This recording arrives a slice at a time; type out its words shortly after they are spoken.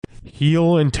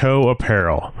Heel and Toe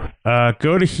Apparel.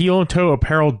 Go to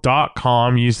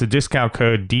heelandtoeapparel.com. Use the discount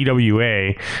code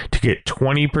DWA to get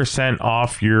 20%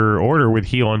 off your order with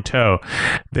Heel and Toe.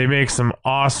 They make some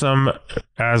awesome,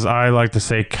 as I like to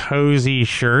say, cozy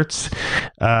shirts.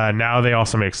 Now they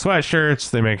also make sweatshirts.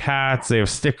 They make hats. They have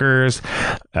stickers.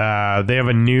 They have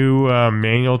a new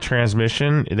manual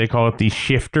transmission. They call it the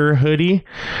Shifter hoodie.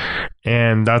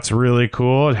 And that's really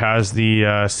cool. It has the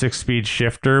 6-speed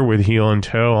shifter with heel and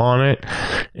toe on it.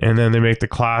 And then they make the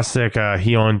classic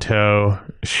heel and toe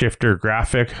shifter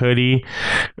graphic hoodie,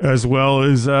 as well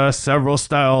as several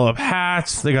style of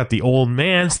hats. They got the old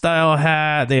man style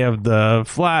hat. They have the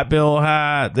flat bill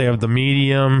hat. They have the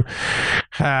medium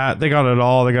hat. They got it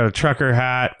all. They got a trucker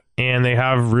hat. And they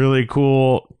have really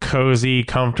cool, cozy,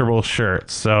 comfortable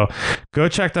shirts. So go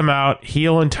check them out,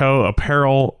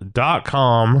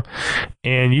 heelandtoeapparel.com,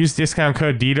 and use discount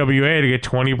code DWA to get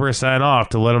 20% off,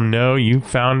 to let them know you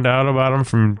found out about them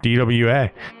from DWA.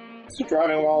 It's the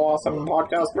Driving While Awesome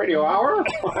Podcast Radio Hour.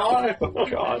 Oh,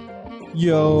 God.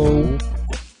 Yo.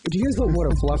 Do you guys know what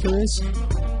a fluffer is?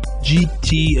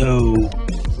 GTO.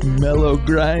 Mellow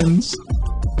grinds.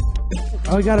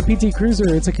 Oh, I got a PT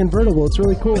Cruiser. It's a convertible. It's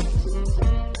really cool.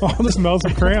 Oh, this smells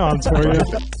of crayons for you.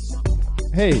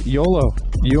 Hey, YOLO.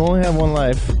 You only have one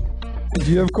life. Do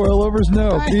you have coilovers?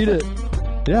 No. Beat it.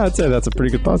 Yeah, I'd say that's a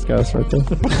pretty good podcast right there.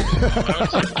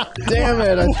 Damn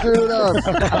it, I screwed up.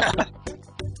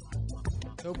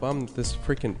 So bummed this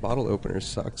freaking bottle opener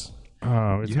sucks.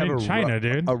 Oh, it's made in China,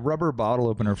 dude. A rubber bottle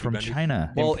opener from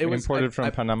China. Well, it was imported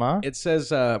from Panama. It says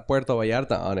Puerto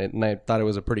Vallarta on it, and I thought it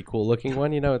was a pretty cool looking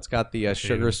one. You know, it's got the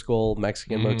sugar skull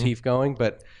Mexican motif going,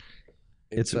 but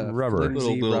It's a rubber.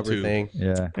 flimsy rubber thing.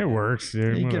 Yeah. It works,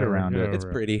 dude. You get around it. It's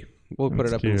pretty. We'll put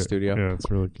it up in the cute. studio. Yeah, it's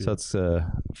really cute. So it's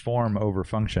form over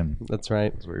function. That's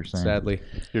right. That's what you're saying. Sadly,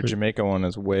 Your Jamaica one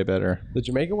is way better. the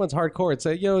Jamaican one's hardcore. It's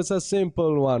it's a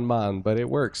simple one, man, but it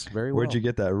works very well. Where'd you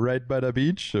get that? Right by the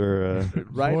beach, or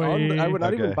Right on. I would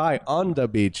not even Okay. buy on the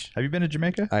beach. have you been to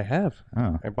Jamaica? I have.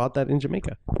 Oh, I bought that in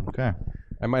Jamaica. okay.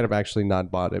 I might have actually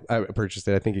not bought it. I purchased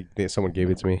it. I think someone gave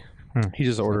it to me. He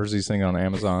just orders these things on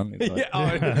Amazon. He's like,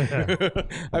 I've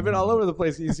been all over the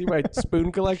place. You see my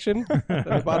spoon collection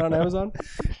that I bought on Amazon?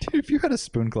 Dude, if you had a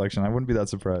spoon collection, I wouldn't be that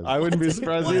surprised. I wouldn't be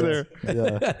surprised either.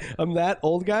 Yeah. I'm that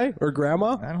old guy or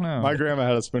grandma? I don't know. My grandma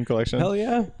had a spoon collection. Hell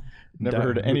yeah. Never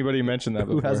heard anybody mention that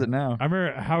before. Who has it now? I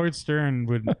remember Howard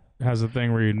Stern has a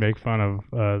thing where he'd make fun of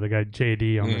the guy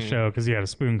JD on the show because he had a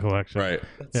spoon collection. Right.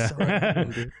 Yeah.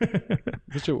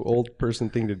 Such an old person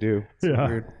thing to do. It's Yeah.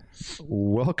 weird.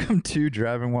 Welcome to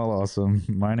Driving While Awesome.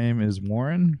 My name is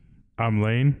Warren. I'm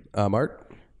Lane.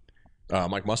 Art?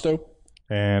 Mike Musto.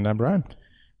 And I'm Brian.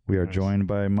 We are joined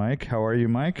by Mike. How are you,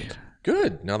 Mike?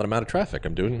 Good. Now that I'm out of traffic,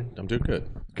 I'm doing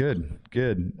good.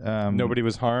 Good. Nobody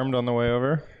was harmed on the way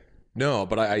over? No,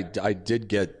 but I did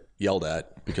get yelled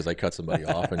at because I cut somebody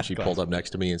off, and she pulled up next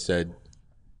to me and said,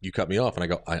 "You cut me off," and I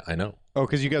go, "I know." Oh,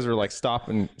 because you guys were like stop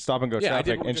and go Yeah, I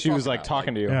did traffic, what we and just she was talked like about.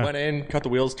 talking to you. Yeah. Went in, cut the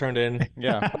wheels, turned in.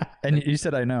 Yeah. And you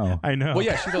said I know. I know. Well,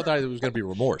 yeah, she thought that it was going to be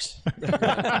remorse.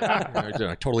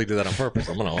 I totally did that on purpose.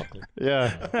 I'm gonna.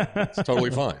 Yeah. It's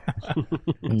totally fine.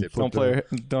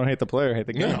 Don't hate the player, hate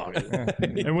the game. No,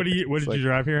 And what did you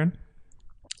drive here in?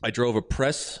 I drove a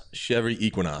Press Chevy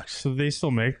Equinox. So they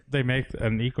make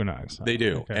an Equinox. They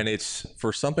do, Okay. and it's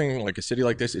for something like a city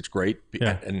like this. It's great,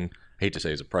 Yeah. and I hate to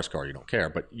say it's a press car, you don't care,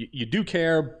 but you do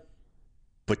care,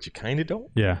 but you kind of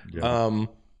don't. Yeah.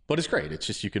 But it's great. It's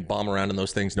just you can bomb around in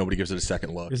those things. Nobody gives it a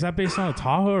second look. Is that based on a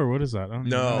Tahoe or what is that? I don't even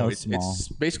know. No, it's small. it's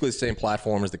basically the same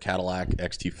platform as the Cadillac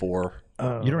XT4.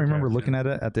 You don't remember looking at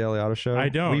it at the LA Auto Show? I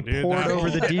don't, We dude. poured That-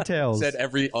 over the details. Said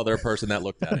every other person that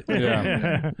looked at it.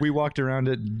 Yeah. We walked around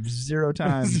it 0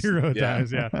 times. Zero Yeah.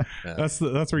 times, yeah. That's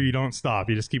where you don't stop.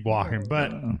 You just keep walking.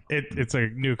 But it's a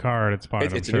new car and it's fine.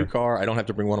 It's a new car. I don't have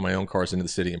to bring one of my own cars into the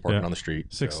city and park it on the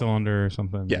street. 6-cylinder or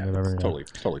something. Yeah, whatever. totally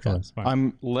Yeah, fine. it's fine.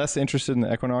 I'm less interested in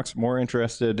the Equinox, more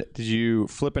interested. Did you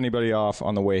flip anybody off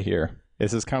on the way here?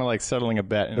 This is kind of like settling a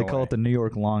bet. They call it the New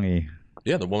York Longie.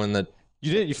 Yeah, the woman that.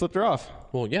 You did. You flipped her off.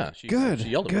 Well, yeah. She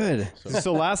yelled at me.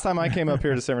 So last time I came up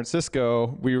here to San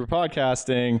Francisco, we were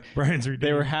podcasting. Brian's They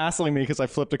ridiculous. were hassling me because I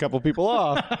flipped a couple people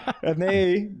off, and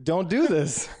they don't do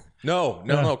this. No.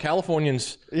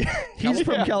 Californians. He's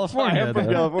from California. I am from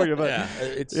though. California, but Yeah,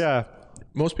 it's yeah.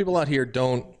 most people out here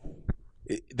don't.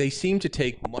 They seem to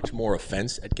take much more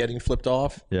offense at getting flipped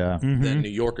off Yeah. than New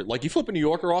Yorker. Like you flip a New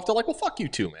Yorker off, they're like, "Well, fuck you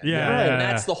too, man." Yeah, And yeah,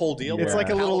 that's the whole deal. It's with like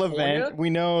a little California. event. We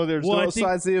know there's Well, I both think-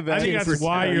 sides of the event. I think that's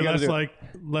why You you're gotta do it.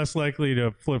 less likely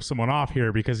to flip someone off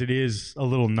here because it is a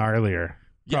little gnarlier.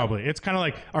 Probably. It's kind of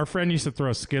like our friend used to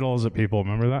throw Skittles at people.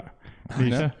 Remember that?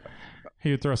 Nisha?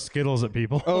 He would throw Skittles at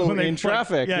people. Oh, when they in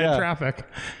traffic, Yeah, yeah. in traffic.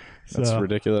 That's So,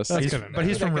 ridiculous. But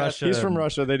he's from Russia. He's from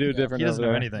Russia. They do it different. He doesn't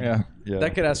over know there. anything. Yeah.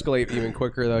 That could escalate even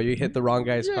quicker, though. You hit the wrong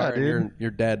guy's car dude. and you're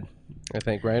dead, I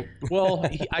think, right? Well,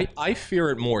 I fear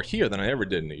it more here than I ever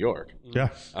did in New York. Yeah.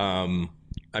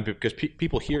 Because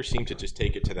people here seem to just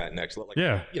take it to that next level. Like,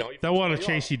 Yeah. you know, They'll want to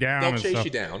chase you down. they'll and chase stuff.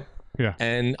 you down. Yeah.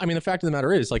 And I mean, the fact of the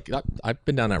matter is, like, I've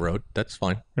been down that road. That's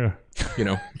fine. Yeah. You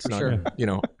know, it's not. sure. You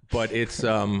know, but it's.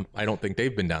 I don't think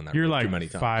they've been down that You're road like too many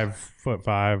times.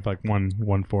 5'5", like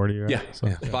 140. Right? Yeah, So.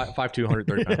 yeah. 5'2",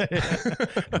 130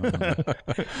 pounds.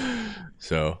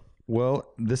 So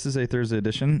Well, this is a Thursday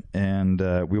edition, and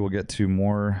we will get to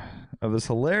more of this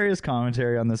hilarious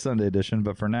commentary on the Sunday edition.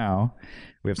 But for now,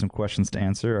 we have some questions to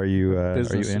answer. Are you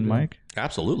in, Mike?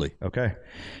 absolutely. Okay.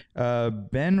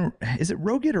 Ben, is it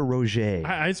Roget or Roget?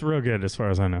 It's real good as far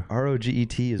as I know.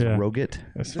 Roget is Yeah. Roget.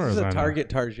 As far This as is I a know.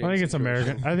 target. I think it's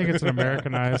American. I think it's an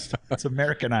Americanized. It's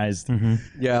Americanized.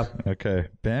 Yeah. Okay.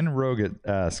 Ben Roget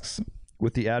asks,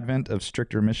 with the advent of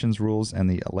stricter emissions rules and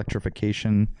the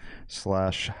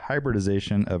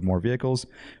electrification/hybridization of more vehicles,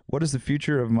 what does the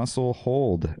future of muscle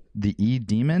hold? The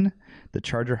E-Demon? The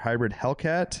Charger Hybrid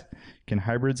Hellcat? Can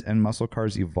hybrids and muscle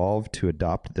cars evolve to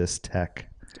adopt this tech?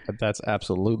 That's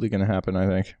absolutely going to happen, I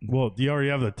think. Well, you already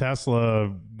have the Tesla,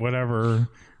 whatever,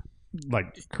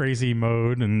 like crazy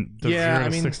mode and the Yeah, 0 I to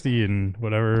mean- 60 and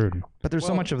whatever. But there's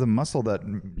so much of the muscle that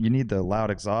you need the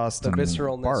loud exhaust The and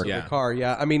visceralness bark. of Yeah. the car.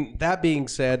 Yeah. I mean, that being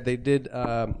said, they did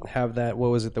have that, what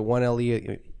was it, the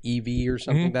 1LE EV or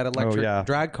something, that electric yeah.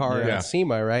 drag car Yeah. at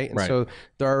SEMA, right? And Right. so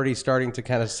they're already starting to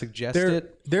kind of suggest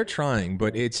it. They're trying,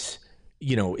 but it's,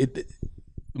 you know,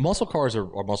 muscle cars are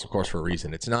muscle cars for a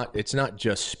reason. It's not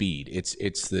just speed. It's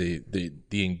the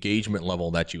engagement level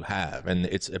that you have, and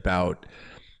it's about,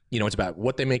 you know, it's about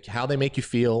what they make, how they make you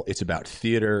feel. It's about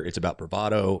theater. It's about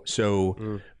bravado.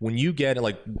 So when you get,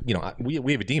 like, you know, we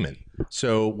have a Demon,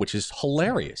 so, which is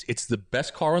hilarious. It's the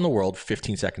best car in the world,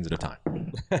 15 seconds at a time.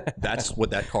 That's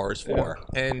what that car is for.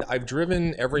 And I've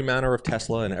driven every manner of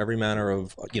Tesla and every manner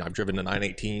of, you know, I've driven the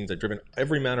 918s. I've driven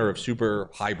every manner of super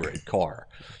hybrid car.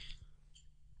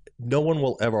 No one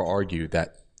will ever argue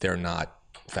that they're not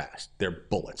fast. They're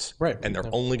bullets, Right. And they're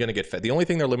only going to get fast. The only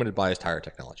thing they're limited by is tire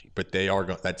technology, but they are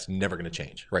that's never going to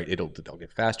change, right? They'll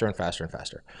get faster and faster and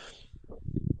faster,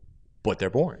 but they're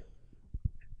boring.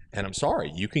 And I'm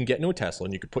sorry, you can get into a Tesla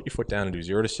and you could put your foot down and do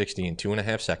 0 to 60 in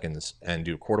 2.5 seconds and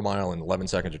do a quarter mile in 11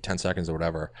 seconds or 10 seconds or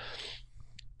whatever.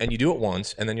 And you do it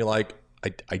once, and then you're like,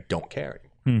 I don't care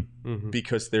anymore.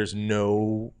 Because there's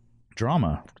no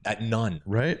Drama, none,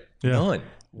 right? none.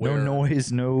 No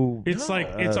noise, no. It's like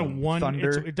it's a one. thunder.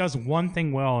 It does one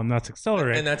thing well, and that's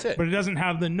accelerate. And that's it. But it doesn't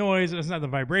have the noise. It doesn't have the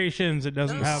vibrations. It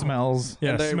doesn't have Smells. Yeah,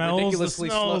 And they're smells. The ridiculously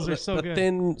smells slow. are so the good.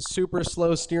 thin, super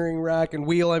slow steering rack and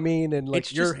wheel. I mean, and like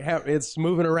It's it's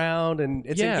moving around and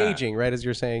it's Yeah. engaging, right? As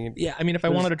you're saying. Yeah, I mean, if I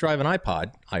wanted to drive an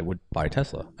iPod, I would buy a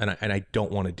Tesla, and I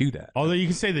don't want to do that. Although you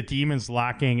can say the Demon's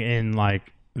lacking in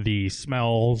like the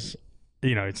smells.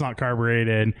 You know, it's not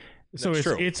carbureted, so That's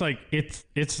it's true. it's like it's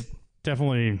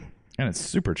definitely And it's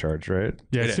supercharged, right?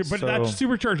 yeah. It is. But So- that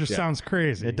supercharger sounds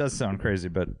crazy. It does sound crazy,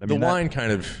 but I The mean, that- wine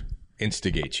kind of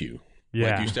instigates you.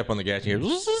 Yeah. Like you step on the gas and you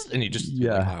hear, and you just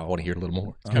Yeah. like, wow, I want to hear a little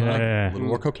more. It's kind of like Yeah. a little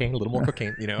more cocaine, a little more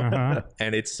cocaine, you know. Uh-huh.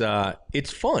 And it's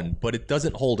fun, but it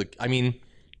doesn't hold. I mean,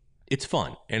 it's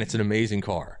fun and it's an amazing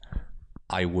car.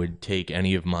 I would take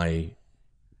any of my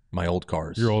old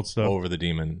cars, Your old stuff. over the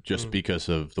Demon, just because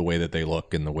of the way that they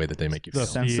look and the way that they make you The feel.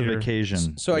 sense of Theater.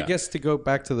 occasion. So I guess to go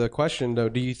back to the question though,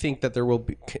 do you think that there will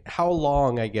be how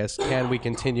long, I guess, can we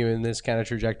continue in this kind of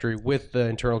trajectory with the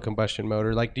internal combustion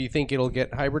motor? Like, do you think it'll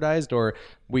get hybridized, or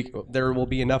there will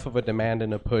be enough of a demand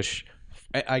and a push,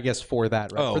 I guess, for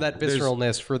that, right? Oh, For that there's-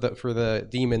 visceralness, for the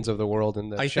Demons of the world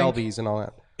and the I think- Shelbys and all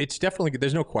that. It's definitely,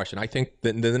 there's no question. I think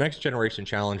that the next generation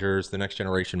Challengers, the next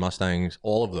generation Mustangs,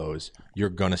 all of those, you're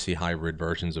going to see hybrid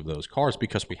versions of those cars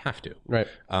because we have to. Right.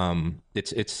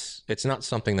 It's not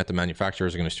something that the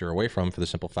manufacturers are going to steer away from for the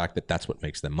simple fact that that's what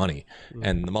makes them money.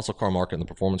 And the muscle car market and the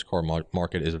performance car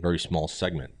market is a very small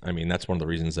segment. I mean, that's one of the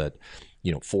reasons that,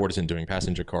 you know, Ford isn't doing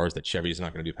passenger cars, that Chevy is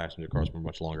not going to do passenger cars for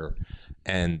much longer.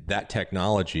 And that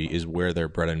technology is where their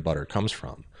bread and butter comes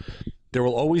from. There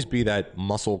will always be that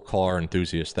muscle car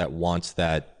enthusiast that wants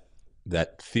that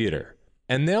theater,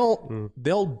 and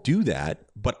they'll do that.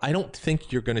 But I don't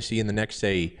think you're going to see in the next,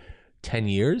 say, 10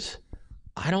 years.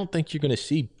 I don't think you're going to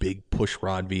see big push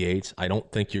rod V8s.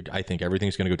 I think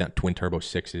everything's going to go down twin turbo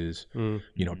 6s,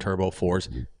 you know, turbo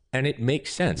 4s, and it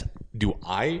makes sense. Do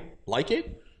I like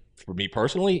it? For me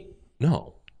personally,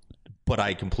 no. But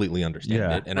I completely understand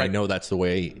Yeah. it, and I know that's the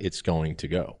way it's going to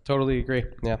go. Totally agree.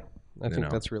 Yeah. I think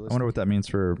that's I realistic. wonder what that means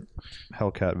for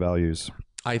Hellcat values.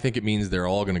 I think it means they're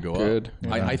all going to go Good.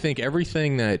 up. I think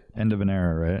everything that End of an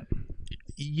era, right?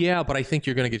 Yeah, but I think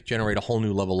you're going to generate a whole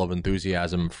new level of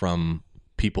enthusiasm from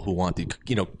people who want the,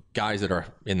 guys that are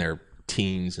in their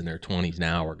teens and their 20s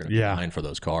now are going to be behind for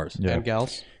those cars. Yeah. And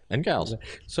gals. And gals.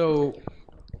 So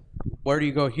where do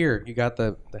you go here? You got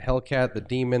the Hellcat, the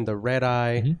Demon, the Red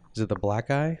Eye. Mm-hmm. Is it the Black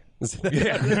Eye?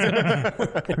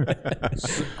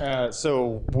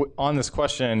 On this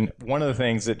question, one of the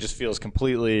things that just feels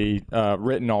completely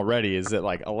written already is that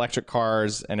like electric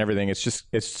cars and everything,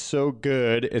 it's so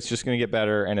good. It's just going to get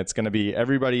better, and it's going to be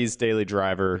everybody's daily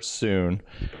driver soon.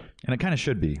 And it kind of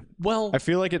should be. Well, I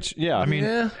feel like it's I mean,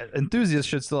 enthusiasts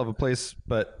should still have a place,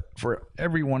 but for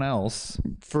everyone else,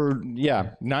 for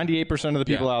 98% of the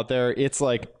people out there, it's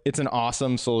an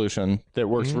awesome solution that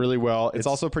works really well. It's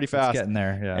also pretty fast. It's getting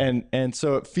there, yeah. And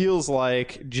so it feels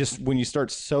like just when you start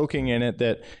soaking in it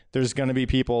that there's going to be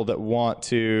people that want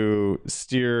to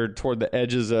steer toward the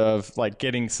edges of like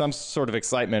getting some sort of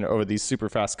excitement over these super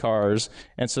fast cars.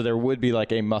 And so there would be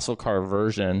like a muscle car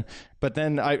version. But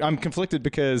then I'm conflicted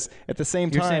because at the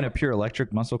same time, you're saying a pure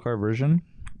electric muscle car version?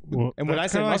 Well, and when I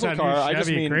that's say kinda like muscle that car, new I just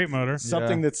Chevy mean crate motor.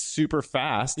 something that's super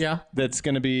fast. Yeah. That's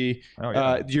going to be,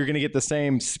 yeah. you're going to get the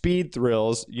same speed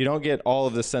thrills. You don't get all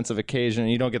of the sense of occasion.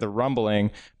 You don't get the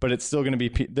rumbling, but it's still going to be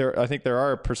there. I think there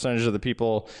are a percentage of the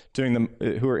people doing them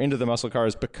who are into the muscle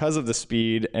cars because of the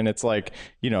speed. And it's like,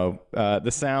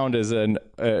 the sound is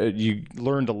you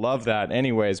learn to love that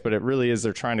anyways, but it really is,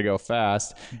 they're trying to go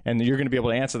fast, and you're going to be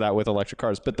able to answer that with electric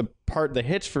cars. But the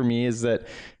hitch for me is that,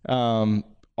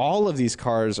 all of these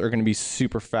cars are going to be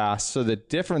super fast. So the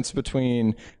difference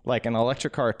between like an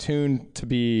electric car tuned to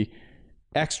be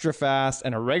extra fast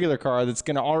and a regular car that's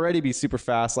going to already be super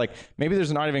fast, like maybe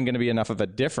there's not even going to be enough of a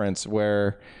difference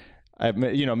where,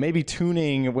 maybe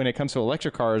tuning when it comes to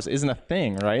electric cars isn't a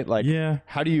thing, right? Like,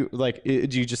 how do you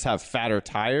do you just have fatter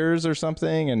tires or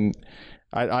something? And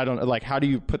I don't like, how do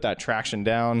you put that traction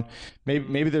down?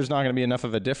 Maybe there's not going to be enough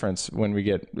of a difference when we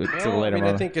get to the later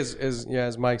model. I think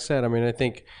as Mike said, I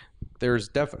think there's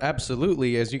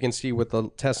absolutely, as you can see with the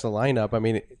Tesla lineup,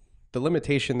 the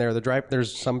limitation there,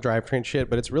 there's some drivetrain shit,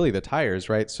 but it's really the tires,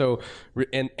 right? So,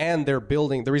 and they're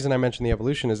building, the reason I mentioned the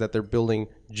evolution is that they're building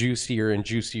juicier and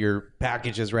juicier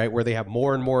packages, right? Where they have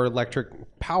more and more electric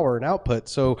power and output.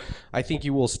 So I think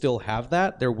you will still have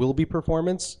that. There will be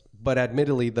performance. But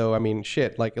admittedly, though,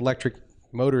 like electric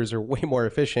motors are way more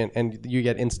efficient and you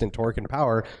get instant torque and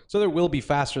power. So there will be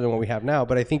faster than what we have now.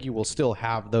 But I think you will still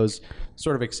have those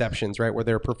sort of exceptions, right, where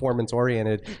they're performance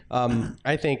oriented.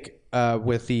 I think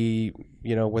with the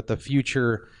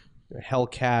future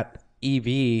Hellcat EV,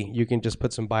 you can just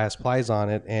put some bias plies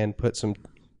on it and put some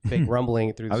fake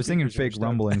rumbling through the I was thinking fake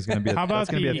rumbling is going to be a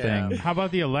thing. How about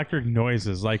the electric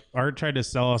noises? Like Art tried to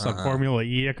sell us a Formula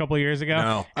E a couple years ago.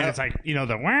 No. And it's like,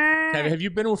 the wah. Have you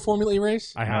been to a Formula E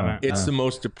race? I haven't. It's the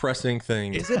most depressing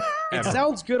thing. Is it? It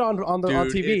sounds good on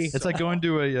TV. It's like going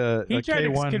to a He tried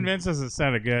K1. to convince us it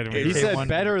sounded good. He said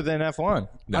better than F1.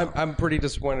 No. I'm pretty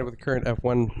disappointed with current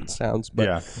F1 sounds,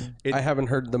 but I haven't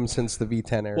heard them since the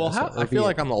V10 era. Well, so- I feel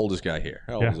like I'm the oldest guy here.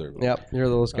 How old is everybody? Yep, you're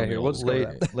the oldest guy here. We'll just go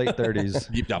with that. late 30s.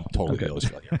 I'm totally the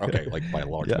oldest guy here. Okay, like by a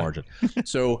large margin.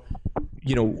 So,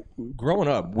 growing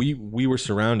up, we were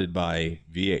surrounded by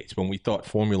V8s. When we thought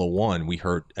Formula One, we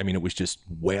heard, it was just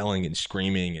wailing and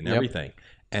screaming and everything.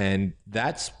 And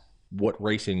that's what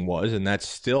racing was. And that's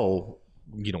still,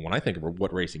 when I think of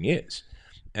what racing is.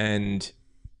 And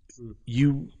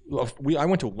I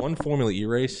went to one Formula E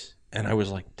race and I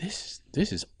was like, this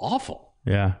is awful.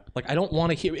 Yeah. Like, I don't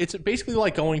want to hear. It's basically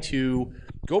like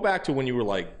go back to when you were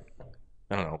like,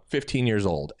 I don't know, 15 years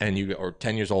old or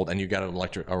 10 years old and you got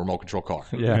a remote control car.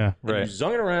 Yeah. And you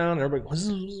zung it around and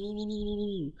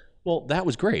everybody, well, that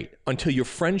was great until your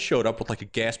friend showed up with like a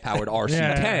gas-powered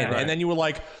RC10 and then you were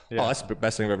like, oh, that's the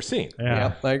best thing I've ever seen.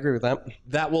 Yeah. I agree with that.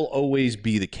 That will always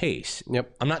be the case.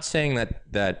 Yep. I'm not saying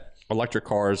that electric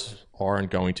cars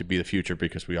aren't going to be the future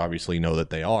because we obviously know that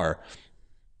they are.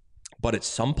 But at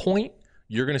some point,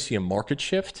 you're going to see a market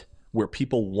shift where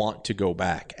people want to go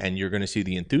back, and you're going to see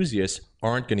the enthusiasts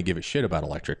aren't going to give a shit about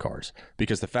electric cars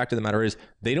because the fact of the matter is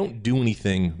they don't do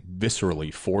anything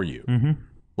viscerally for you. Mm-hmm.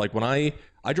 Like when I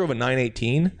drove a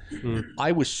 918,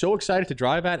 I was so excited to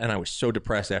drive at, and I was so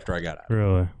depressed after I got out.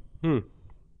 Really?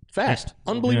 Fast,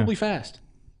 unbelievably fast.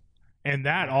 And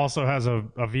that also has a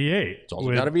V8. It's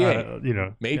also got a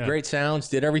V8. Made great sounds,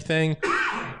 did everything.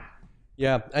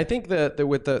 Yeah, I think that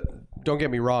with don't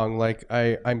get me wrong, like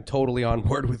I'm totally on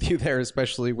board with you there,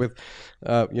 especially with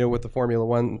with the Formula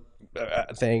One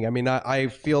thing. I mean, I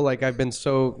feel like I've been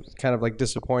so kind of like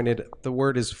disappointed. The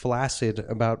word is flaccid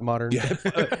about modern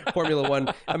Formula One.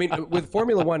 I mean, with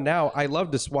Formula One now, I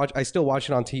love to watch. I still watch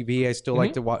it on TV. I still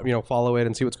like to follow it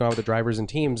and see what's going on with the drivers and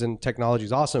teams. And technology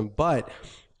is awesome, but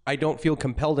I don't feel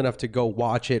compelled enough to go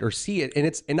watch it or see it.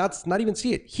 And not even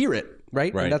see it, hear it.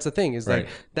 Right. And that's the thing is like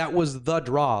that was the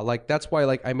draw. Like that's why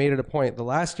like I made it a point. The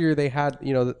last year they had,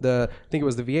 I think it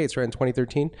was the V8s, right, in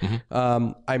 2013.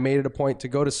 I made it a point to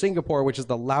go to Singapore, which is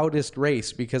the loudest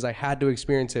race, because I had to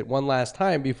experience it one last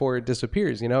time before it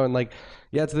disappears, and like,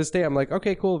 yeah, to this day I'm like,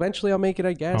 okay, cool, eventually I'll make it,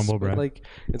 I guess. But like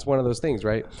it's one of those things,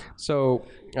 right? So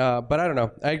but I don't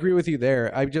know. I agree with you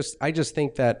there. I just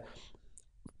think that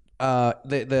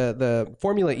the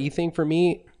Formula E thing for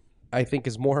me, I think,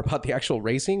 is more about the actual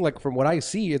racing. Like from what I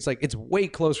see, it's like it's way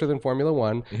closer than Formula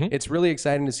One. It's really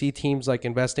exciting to see teams like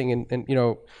investing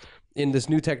in this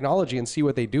new technology and see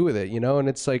what they do with it, and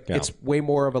it's like it's way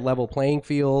more of a level playing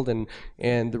field, and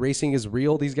the racing is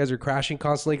real. These guys are crashing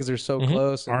constantly because they're so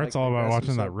close. And Art's all about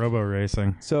watching that robo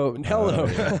racing. So hello.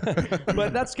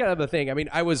 But that's kind of the thing. I mean,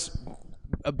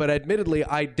 but admittedly,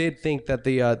 I did think that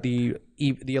the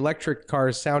electric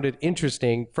cars sounded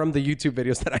interesting from the YouTube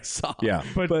videos that I saw. Yeah,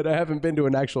 but I haven't been to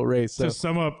an actual race. So. To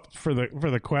sum up for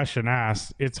the question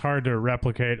asked, it's hard to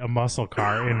replicate a muscle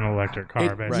car in an electric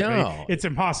car. Basically, No. It's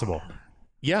impossible.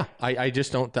 Yeah, I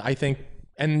just don't. I think,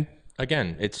 and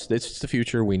again, it's the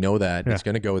future. We know that it's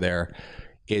going to go there.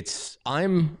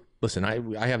 Listen.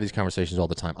 I have these conversations all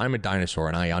the time. I'm a dinosaur,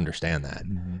 and I understand that.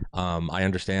 I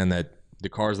understand that the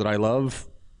cars that I love,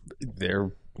 they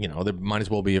might as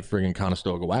well be a friggin'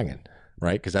 Conestoga wagon,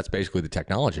 right? Because that's basically the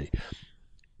technology.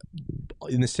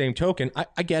 In the same token,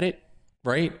 I get it,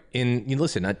 right?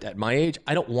 Listen, at my age,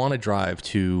 I don't want to drive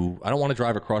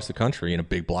across the country in a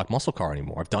big block muscle car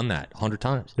anymore. I've done that 100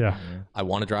 times. Yeah. I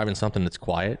want to drive in something that's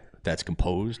quiet, that's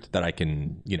composed, that I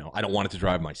can, I don't want it to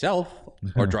drive myself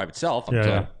or drive itself.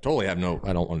 I don't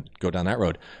want to go down that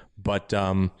road. But,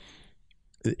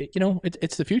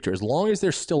 it's the future. As long as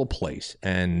there's still a place,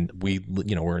 and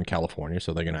we're in California,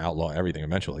 so they're going to outlaw everything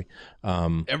eventually.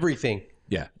 Everything.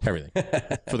 Yeah, everything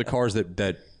for the cars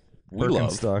that we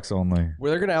love. Birkenstocks only.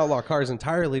 Well, they're going to outlaw cars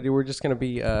entirely, dude. We're just going to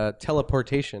be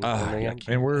teleportation.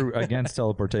 And we're against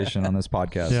teleportation on this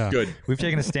podcast. Yeah. Good. We've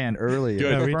taken a stand early.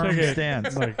 Good. A we firm took it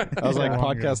stance. That was like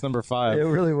podcast number 5. It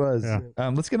really was. Yeah.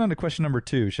 Let's get on to question number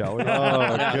 2, shall we?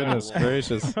 Oh, goodness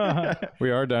gracious. We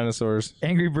are dinosaurs.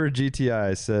 Angry Bird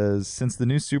GTI says, since the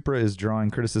new Supra is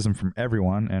drawing criticism from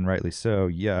everyone, and rightly so,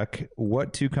 yuck,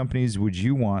 what 2 companies would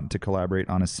you want to collaborate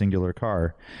on a singular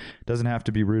car? Doesn't have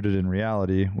to be rooted in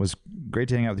reality. Was great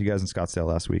to hang out with you guys in Scottsdale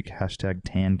last week.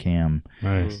 #TanCam.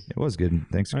 Nice. It was good.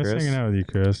 Thanks, Chris. Nice hanging out with you,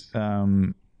 Chris.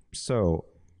 So,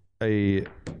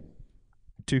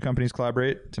 2 companies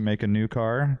collaborate to make a new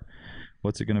car.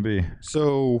 What's it going to be?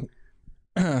 So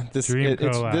this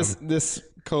collab. this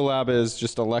collab is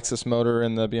just a Lexus motor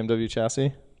in the BMW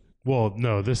chassis. Well,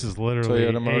 no, this is literally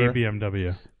Toyota motor? a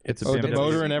BMW. It's a The BMW.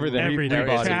 motor and everything. Everything.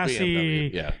 Rebodied.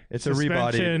 Chassis. Yeah. It's a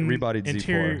suspension, rebodied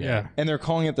interior. Z4. Yeah. And they're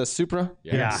calling it the Supra.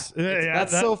 Yes.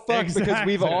 That's so fucked because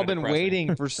we've all been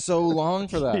waiting for so long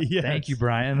for that. Yes. Thank you,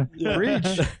 Brian.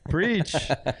 Preach.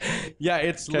 Yeah,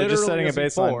 it's Okay, literally just setting a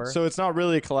baseline. Z4. So it's not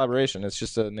really a collaboration. It's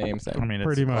just a name thing. I mean, it's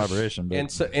Pretty a much. collaboration, but And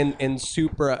so and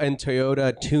Supra and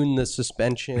Toyota tune the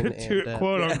suspension, and,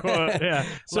 Quote unquote. Yeah.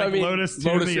 So, Like I mean, Lotus to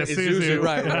the Isuzu.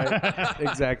 right.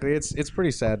 Exactly. It's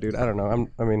pretty sad, dude. I don't know.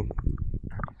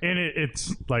 And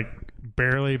it's like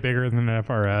barely bigger than an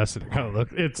FRS. And it kind of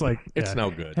looks. It's like It's no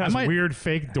good. It has I might- weird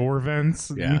fake door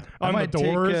vents. Yeah. I On the might take,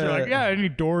 doors, you're like, yeah, I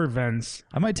need door vents.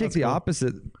 I might take the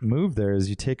opposite move there is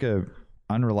you take a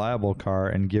unreliable car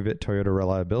and give it Toyota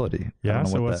reliability. I Yeah, don't know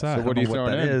so what what's that? I don't What are you know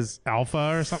throwing that in? is.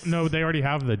 Alpha or something? No, they already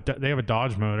have they have a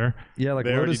Dodge motor. Yeah, like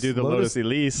They already Lotus, do the Lotus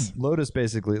Elise. Lotus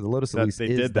basically, the Lotus That Elise they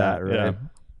is did that, that, right? yeah.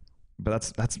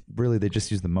 But that's really they just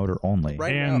use the motor only,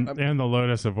 Right And now, and the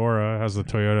Lotus Evora has the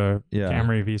Toyota Yeah.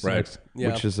 Camry V6. Right.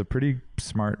 yeah. which is a pretty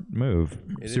smart move.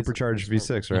 is a Supercharged pretty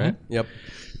smart V6, right? Yep.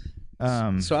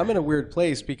 Um, So I'm in a weird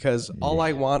place because all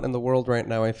I want in the world right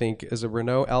now, I think, is a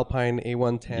Renault Alpine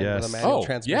A110 Yes. with a manual Oh,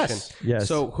 transmission. yes. Yes.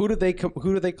 So who do they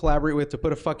collaborate with to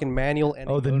put a fucking manual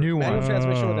NA Oh, the motor, new manual one.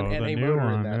 transmission with an Oh, the NA new motor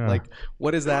in one, that? yeah. Like,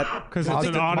 what is that? Because it's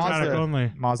an automatic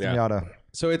only. Mazda Yeah. Miata.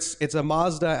 So it's a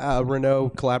Mazda Renault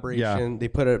collaboration. Yeah. They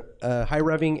put a high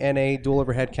revving NA dual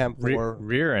overhead cam for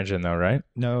Rear engine though, right?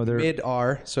 No, they're mid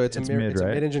R. So it's It's a mid,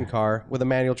 right? mid engine car with a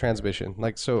manual transmission.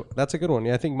 Like, so that's a good one.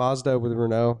 Yeah, I think Mazda with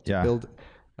Renault to Yeah. build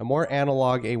a more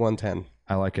analog A110.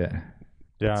 I like it.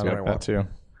 Yeah, what I I like that too.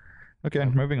 Okay,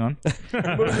 moving on.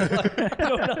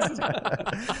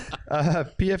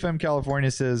 PFM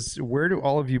California says, where do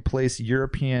all of you place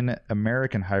European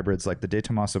American hybrids like the De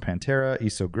Tomaso Pantera,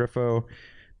 Iso Griffo?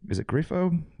 Is it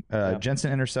Griffo?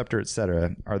 Jensen Interceptor,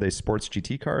 etc. Are they sports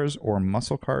GT cars or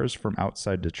muscle cars from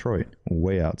outside Detroit?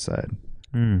 Way outside.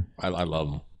 I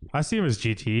love them. I see them as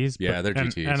GTs. Yeah, they're and,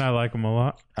 GTs. and I like them a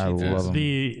lot. I love them.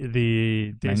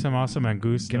 The De Tomaso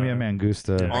Mangusta. Give me a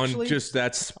Mangusta. Yeah. On just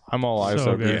that's. I'm all So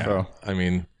ISO good. Grifo. I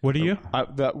mean, What are you?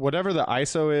 Whatever the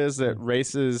ISO is that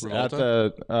races at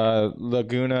the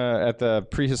Laguna at the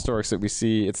prehistorics that we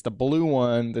see, it's the blue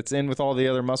one that's in with all the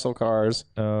other muscle cars.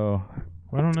 Oh,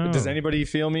 I don't know. Does anybody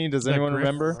feel me? Does anyone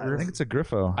remember? I think it's a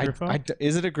Griffo.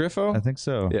 Is it a Griffo? I think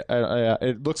so. Yeah,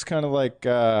 it looks kind of like.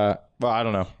 Well, I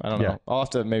don't know. Yeah. know. I'll have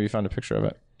to maybe find a picture of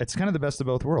it. It's kind of the best of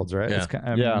both worlds, right? Yeah. It's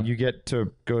I mean, you get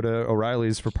to go to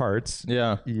O'Reilly's for parts.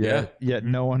 Yeah. Yet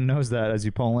no one knows that as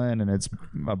you pull in, and it's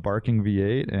a barking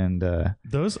V8, and a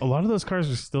lot of those cars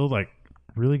are still like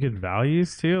really good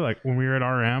values too. Like when we were at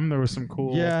RM, there was some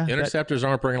cool. Interceptors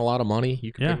aren't bringing a lot of money.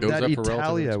 You can pick those that up for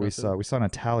relatively Italia expensive. we saw an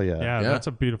Italia. Yeah, that's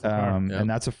a beautiful car. And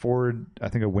that's a Ford, I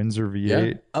think a Windsor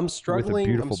V8. I'm struggling.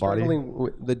 beautiful I'm struggling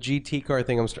with the GT car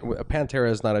thing. A Pantera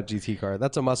is not a GT car.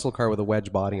 That's a muscle car with a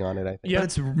wedge body on it. I think. Yeah, but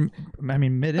it's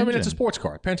mid-engine. I mean, it's a sports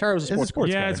car. Pantera was a sports car.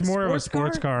 Yeah, it's more of a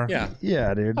sports car. Yeah.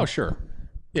 Yeah, dude. Oh, sure.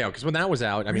 Yeah, because when that was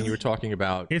out, I mean, you were talking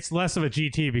about. It's less of a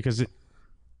GT because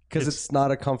it's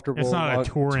not a comfortable. it's not a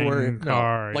touring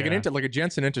car. Like like a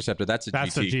Jensen Interceptor. That's a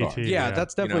GT car. Yeah,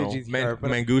 that's definitely a GT car. But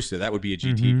Mangusta, that would be a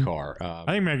GT car.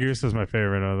 I think Mangusta is my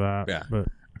favorite of that. Yeah. But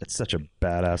It's such a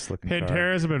badass looking car.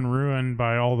 Panteras have been ruined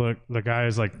by all the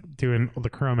guys like doing the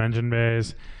chrome engine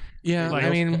bays. Yeah, Like, I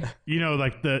mean,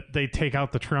 like they take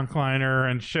out the trunk liner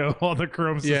and show all the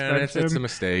chrome yeah, suspension. it's a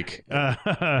mistake.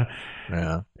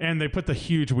 Yeah. And they put the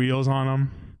huge wheels on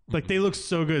them. Like they look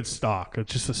so good stock.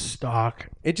 It's just a stock.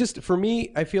 it just for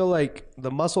me, I feel like the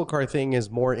muscle car thing is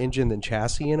more engine than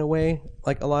chassis in a way.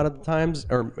 Like a lot of the times,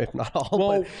 or if not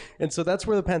all. And so that's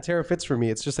where the Pantera fits for me.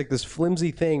 It's just like this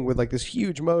flimsy thing with like this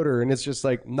huge motor, and it's just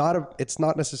like it's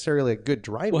not necessarily a good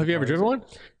driving. Well, have you ever car. driven one?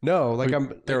 No, like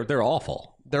They're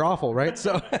awful. they're awful, right?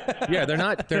 So Yeah, they're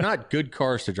not good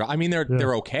cars to drive. I mean,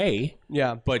 they're okay.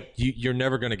 yeah. But you're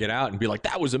never going to get out and be like,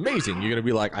 that was amazing. You're going to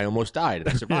be like, I almost died and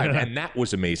I survived. And that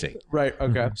was amazing. Right.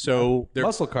 Okay. So they're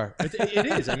Muscle car. it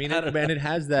is. I mean, and it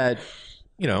has that,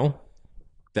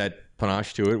 that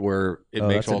panache to it where it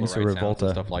makes that's all an the Isuzu right sounds and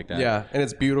Revolta. stuff like that. Yeah, and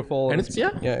it's beautiful. And it's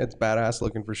it's badass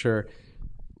looking for sure.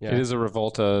 Yeah. It is a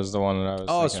Revolta is the one that I was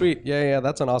Oh, thinking. sweet. Yeah,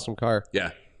 that's an awesome car.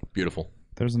 Yeah. Beautiful.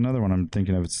 There's another one I'm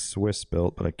thinking of. It's Swiss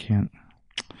built, but I can't.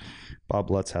 Bob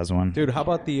Lutz has one. Dude, how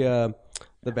about the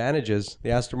Vantages, the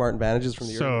Aston Martin Vantages from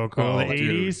the So cool. The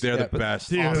dude, 80s. they're the best.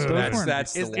 Dude, Awesome. those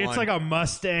That's the it's one. like a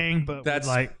Mustang, but That's-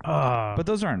 like But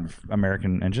those aren't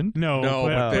American engine. no,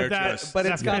 but they're that, just- but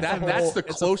it's got that- that's the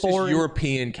it's a closest foreign-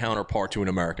 European counterpart to an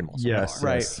American muscle Yes. car.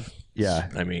 Right. yes. Yeah.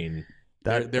 I mean,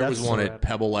 That- there was that's- one at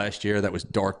Pebble last year that was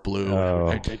dark blue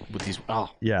with these. Oh,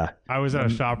 Yeah. I was at a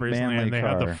shop recently manly and they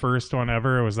had car. the first one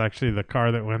ever. It was actually the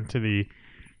car that went to the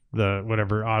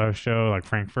whatever auto show like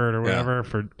Frankfurt or whatever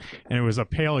and it was a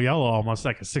pale yellow, almost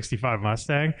like a 65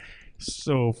 Mustang.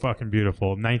 So fucking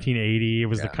beautiful. 1980. It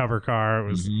was the cover car. It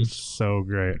was so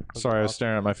great. Sorry, I was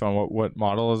staring at my phone. What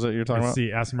model is it you're talking It's about?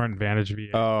 the Aston Martin Vantage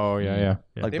V8. Oh, yeah.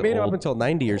 Like They the made it up old- until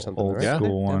 90 or something, old right?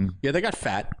 school one. yeah, they got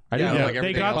fat. I didn't Yeah, know. like they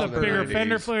everything got else the in bigger early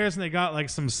fender 80s. flares and they got like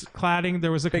some cladding.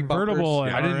 There was a Big convertible.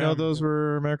 bumpers. at I didn't know RM. those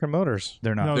were American Motors.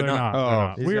 They're not. No, they're not. Oh, They're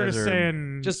not. these We were guys just are-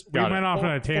 saying. Just we went off on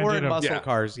a tangent Foreign of muscle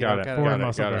cars. Got it. foreign Got it.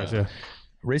 muscle Got it. cars. Yeah.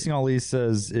 Racing Ali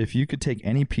says, if you could take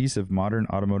any piece of modern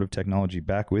automotive technology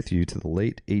back with you to the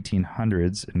late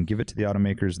 1800s and give it to the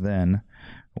automakers then,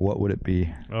 what would it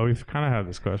be? Oh, we've kind of had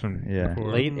this question. Yeah.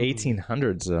 Before. Late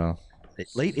 1800s, though.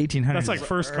 Late 1800s. That's like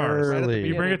first cars. Early.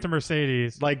 You bring it to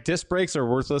Mercedes. Like disc brakes are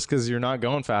worthless because you're not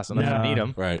going fast enough. Yeah. You need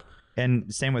them. Right.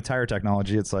 And same with tire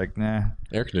technology. It's like, nah.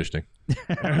 Air conditioning. They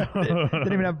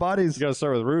didn't even have bodies. You got to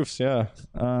start with roofs. Yeah.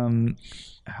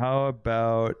 How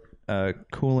about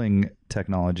cooling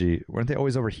technology? Weren't they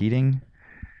always overheating?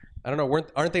 I don't know.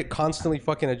 Aren't they constantly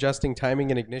fucking adjusting timing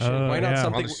and ignition? Oh, Why not yeah.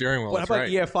 something On the steering wheel, What that's about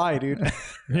right. EFI, dude?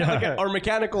 Yeah. Or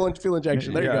mechanical and fuel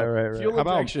injection. There you Yeah, go. right. Fuel How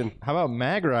about injection.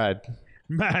 mag ride?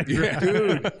 Mad.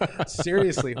 Dude,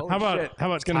 seriously. Holy How about shit. how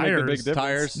about gonna make a tires? big difference.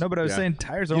 Tires. No, but I was Yeah. saying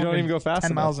tires You only don't even go fast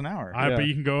 10 enough. miles an hour. I bet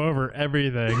you can go over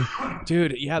everything.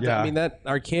 Dude, yeah, Yeah. I mean, that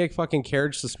archaic fucking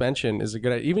carriage suspension is a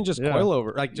good idea. Even just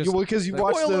coilover. Like, just. Because you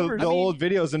watch Coilovers. the old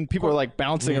videos and people are like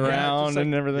bouncing Yeah, around just like-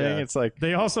 and everything. yeah. It's like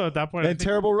They also at that point I and think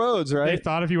terrible roads, they right?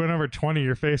 thought if you went over 20,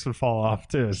 your face would fall off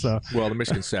too. So Well, the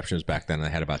misconceptions back then I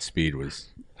had about speed was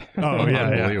Oh yeah, yeah.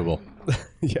 Unbelievable.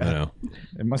 Yeah. I know.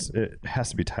 It has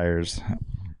to be tires.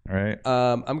 All right.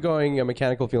 I'm going a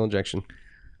mechanical fuel injection.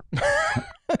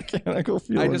 Mechanical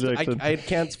fuel injection. I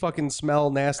can't fucking smell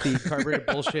nasty carburetor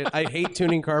bullshit. I hate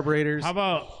tuning carburetors. How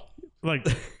about like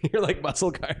You're like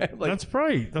muscle car. Like, that's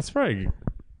probably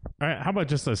all right, how about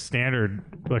just a standard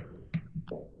like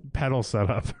pedal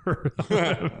setup?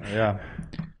 Yeah.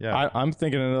 I'm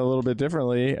thinking it a little bit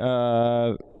differently.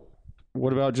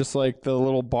 What about just like the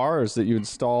little bars that you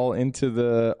install into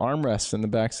the armrests in the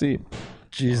back seat?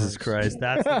 Jesus Christ,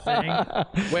 that's the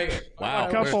thing. wait, Wow.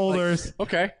 Cup holders.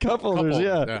 Okay. Cup holders,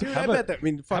 yeah. dude, I bet that. I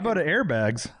mean, How about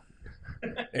airbags?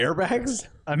 airbags?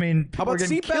 I mean, people about are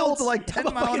getting killed seatbelts? like 10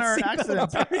 mile an hour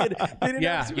accidents.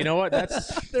 Yeah, you know what?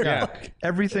 That's yeah.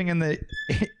 Everything in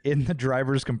the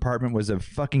driver's compartment was a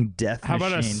fucking death How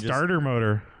about a machine. starter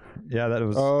motor? Yeah, that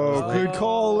was. Oh, good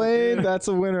call, Lane. That's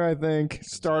a winner, I think.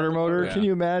 Starter motor. Yeah. Can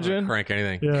you imagine? Crank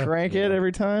anything. Yeah. Crank it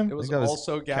every time. It was that was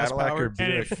also gas Cadillac or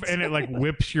powered. And it like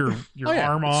whips your Oh, yeah.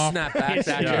 arm off. Snap back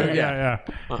at Yeah, you.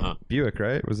 yeah. Buick,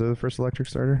 right? Was that the first electric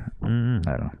starter? I don't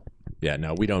know. Yeah,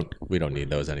 no, we don't need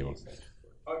those anymore.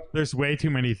 There's way too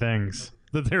many things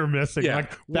that they were missing. Yeah.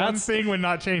 Like one thing would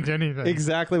not change anything.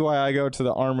 Exactly why I go to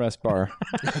the armrest bar.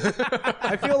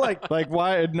 I feel like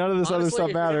Why none of this other Honestly, stuff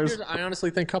if matters. I honestly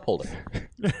think cup holder.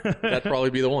 That'd probably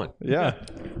be the one. Yeah.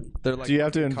 they're like Do you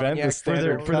have to invent the cognac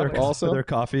standard For their, cup also? for their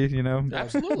coffee, you know?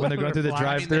 Absolutely. When they're going through the I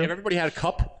mean, drive-thru. everybody had a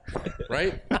cup,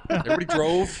 right? Everybody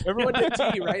drove. Everyone did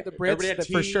tea, right? The Everybody had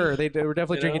Brits, for tea, sure. They were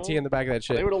definitely you drinking know? tea in the back of that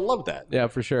They shit. would have loved that. Yeah,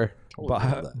 for sure.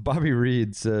 Bobby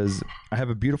Reed says, I have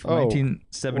a beautiful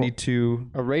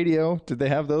 1972. A radio? Did they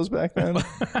have those back then?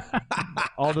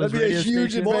 All those That'd be a radio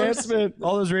huge stations. advancement.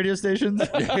 All those radio stations.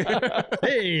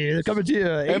 Hey, they're coming to you.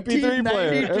 MP3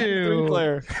 player. 1892. MP3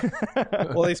 player.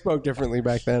 Well, they spoke differently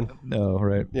back then. No,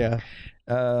 right. Yeah.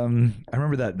 I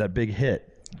remember that big hit.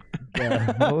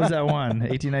 What was that one?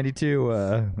 1892.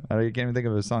 I can't even think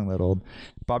of a song that old.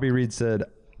 Bobby Reed said,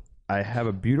 I have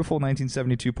a beautiful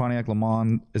 1972 Pontiac Le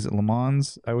Mans. Is it Le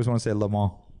Mans? I always want to say Le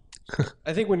Mans.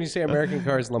 I think when you say American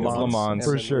cars, Le Mans. Le Mans.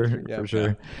 For And then- sure, yeah. for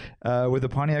sure. With a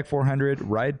Pontiac 400,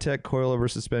 Ride Tech coilover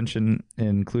suspension,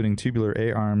 including tubular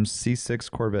A-arms,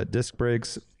 C6 Corvette disc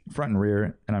brakes, front and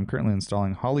rear, and I'm currently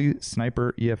installing Holley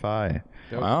Sniper EFI.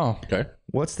 Wow. Okay.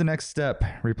 What's the next step?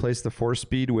 Replace the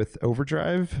 4-speed with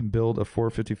overdrive? Build a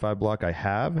 455 block I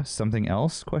have? Something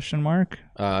else? Question mark.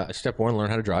 Step one: learn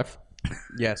how to drive.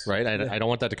 Yes. Right. I don't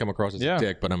want that to come across as Yeah. a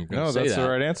dick, but I'm going No, to say that's that the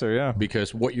right answer, yeah.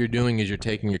 because what you're doing is you're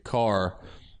taking a car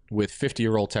with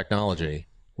 50-year-old technology,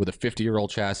 with a 50-year-old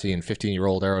chassis and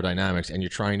 15-year-old aerodynamics, and you're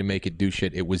trying to make it do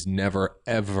shit it was never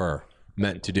ever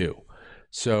meant to do.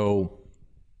 So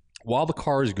while the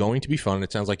car is going to be fun, and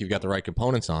it sounds like you've got the right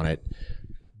components on it,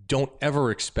 don't ever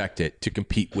expect it to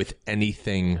compete with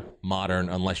anything modern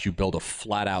unless you build a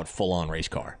flat-out, full-on race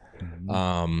car.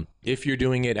 If you're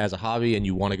doing it as a hobby and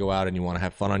you want to go out and you want to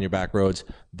have fun on your back roads,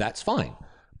 that's fine.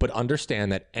 But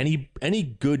understand that any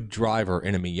good driver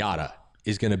in a Miata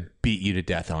is going to beat you to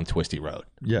death on twisty road.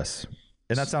 Yes.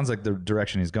 And that sounds like the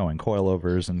direction he's going.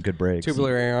 Coilovers and good brakes.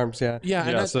 Tubular A-arms, yeah. Yeah,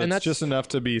 Yeah, so it's that's just enough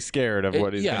to be scared of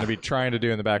what he's yeah. going to be trying to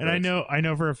do in the back. And I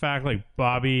know for a fact, like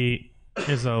Bobby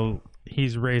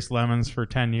he's raced Lemons for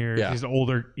 10 years. Yeah. He's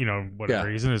older, whatever.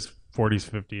 Yeah. He's in his 40s,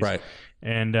 50s. right.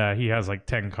 And he has like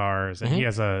 10 cars, and he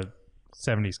has a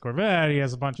 70s Corvette. He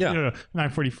has a bunch Yeah. of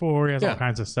 944. He has Yeah. all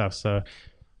kinds of stuff. So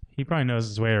he probably knows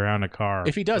his way around a car.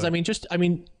 If he does, but-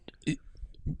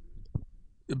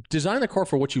 design the car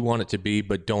for what you want it to be,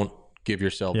 but don't give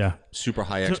yourself Yeah. super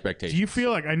high So, expectations. do you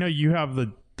feel like, I know you have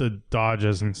the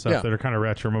Dodges and stuff Yeah. that are kind of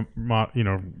retro,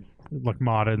 like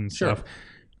modded and Sure. stuff.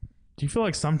 Do you feel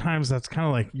like sometimes that's kind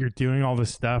of like you're doing all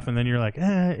this stuff and then you're like,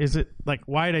 is it like,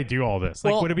 why did I do all this?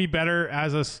 Like, Well- would it be better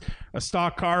as a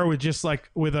stock car with just like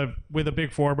with a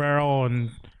big 4-barrel and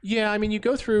Yeah, I mean, you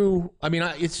go through. I mean,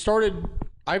 it started.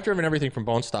 I've driven everything from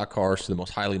bone stock cars to the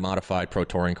most highly modified pro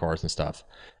touring cars and stuff.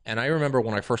 And I remember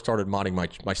when I first started modding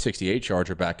my 68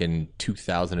 Charger back in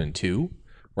 2002,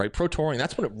 right? Pro touring,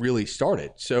 that's when it really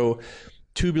started. So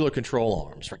tubular control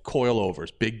arms, right?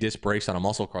 Coilovers, big disc brakes on a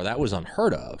muscle car, that was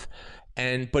unheard of.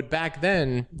 But back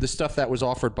then, the stuff that was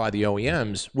offered by the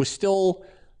OEMs was still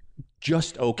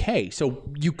just okay. So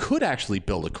you could actually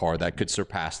build a car that could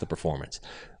surpass the performance.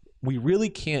 We really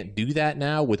can't do that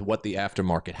now with what the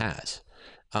aftermarket has.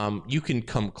 You can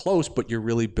come close, but you're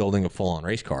really building a full-on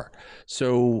race car.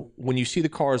 So when you see the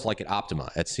cars like at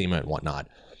Optima, at SEMA and whatnot,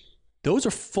 those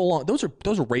are full-on. Those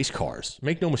are race cars.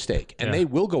 Make no mistake, and they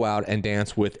will go out and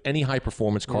dance with any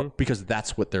high-performance car because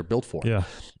that's what they're built for. Yeah.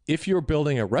 If you're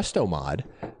building a resto mod,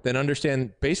 then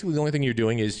understand basically the only thing you're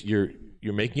doing is you're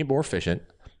making it more efficient.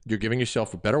 You're giving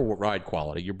yourself a better ride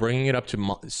quality. You're bringing it up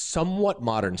to somewhat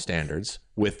modern standards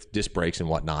with disc brakes and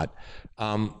whatnot.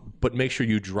 But make sure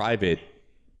you drive it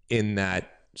in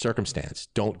that circumstance.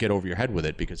 Don't get over your head with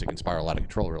it because it can spiral out of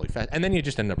control really fast. And then you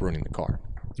just end up ruining the car.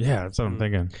 Yeah, that's what I'm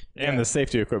thinking. And the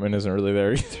safety equipment isn't really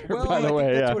there either, by the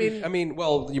way. Yeah. I mean,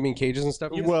 well, you mean cages and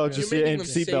stuff? Well, just and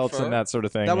seatbelts and that sort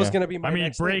of thing. That was going to be my I mean,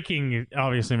 next thing. braking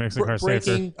obviously makes the car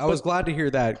safer. I was glad to hear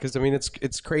that because I mean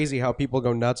it's crazy how people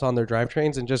go nuts on their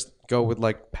drivetrains and just go with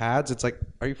like pads. It's like,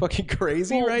 are you fucking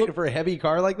crazy, Well, right? look- For a heavy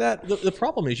car like that? The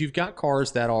problem is you've got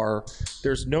cars that are,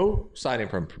 there's no side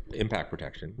impact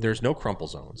protection. There's no crumple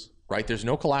zones, right? There's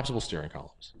no collapsible steering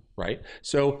columns, right?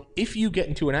 So if you get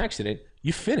into an accident,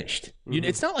 you finished.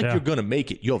 It's not like Yeah. you're going to make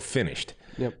it. You're finished.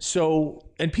 Yep. So,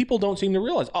 and people don't seem to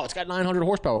realize, oh, it's got 900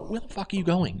 horsepower. Where the fuck are you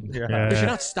going? Because you're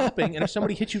not stopping, and if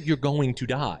somebody hits you, you're going to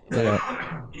die.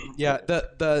 Yeah.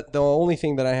 The only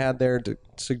thing that I had there to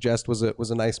suggest was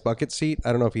a nice bucket seat.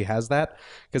 I don't know if he has that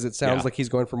because it sounds like he's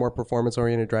going for more performance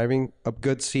oriented driving. A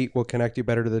good seat will connect you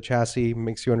better to the chassis,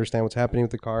 makes you understand what's happening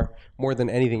with the car more than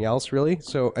anything else, really.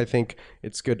 So I think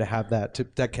it's good to have that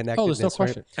connectedness. Oh, there's no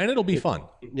question. And it'll be fun.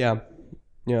 Yeah.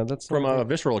 Yeah, that's From a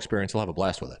visceral experience, you'll have a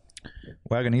blast with it.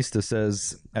 Wagonista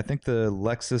says, I think the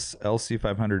Lexus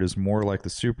LC500 is more like the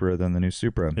Supra than the new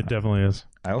Supra. It definitely is.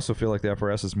 I also feel like the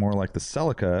FRS is more like the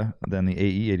Celica than the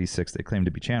AE86 they claim to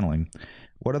be channeling.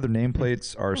 What other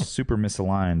nameplates are super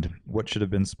misaligned? What should have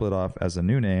been split off as a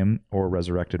new name or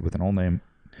resurrected with an old name?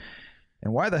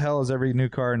 And why the hell is every new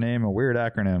car name a weird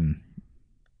acronym?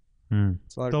 The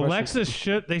Lexus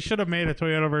should have made a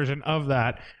Toyota version of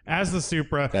that as the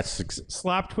Supra. That's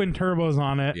slap twin turbos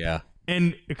on it. Yeah.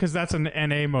 And because that's an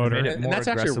NA motor. And that's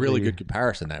actually a really good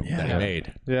comparison that he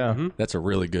made. Yeah. That's a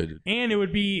really good. And it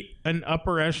would be an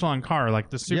upper echelon car. Like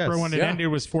the Supra when it ended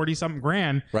was 40 something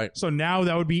grand. Right. So now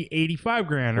that would be 85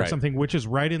 grand or Right. something, which is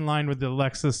right in line with the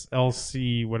Lexus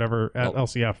LC whatever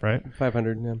LCF, right?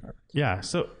 500. Yeah. Yeah.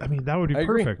 So I mean that would be I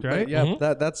agree. perfect, right? Yeah,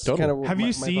 that's Totally. kind of. Have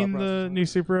you seen the new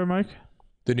Supra, Mike?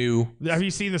 The new. Have you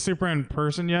seen the Supra in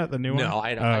person yet? The new one? No,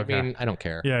 I don't. Oh, I okay. mean, I don't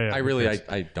care. Yeah. I really,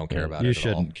 I don't care about it. You at all.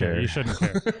 shouldn't care. You shouldn't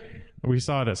care. We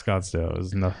saw it at Scottsdale. It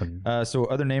was nothing. So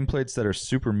other nameplates that are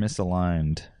super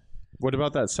misaligned. What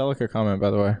about that Celica comment,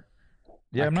 by the way?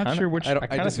 Yeah, I'm not sure which. I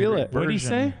kind of feel it. What did he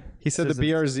say? He said the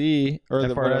Says it's- BRZ or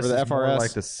the whatever the is more FRS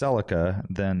like the Celica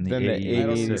than the than the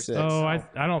AE86. 86. Oh, I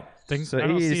don't think So I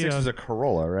don't see AE86 is a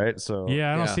Corolla, right? So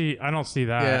yeah, I don't see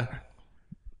that.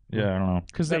 yeah, I don't know.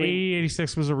 Because the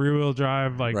AE86 was a rear-wheel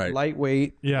drive, like Right.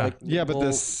 lightweight? Yeah. like, Yeah, but the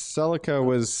Celica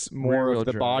was more Rear-wheel of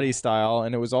the drive. body style,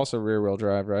 and it was also rear-wheel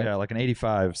drive, right? Yeah, like an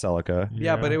 85 Celica.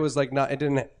 Yeah, but it was like not. It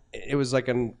didn't. It was like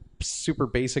a super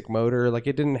basic motor. Like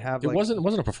it didn't have. It Like,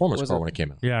 wasn't a performance car when it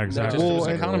came out. Yeah, It exactly. just, it was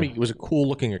Well, economy. It was a cool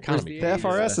looking economy. The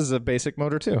FRS is a basic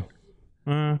motor too.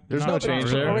 There's no not change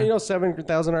really. there. I mean,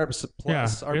 7,000 plus Yeah,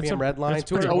 it's RPM a- red line, it's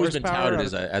 200 It's always been horsepower.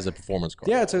 touted as a performance car.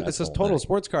 Yeah, it's That's a the whole total thing.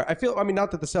 sports car. I feel. I mean, not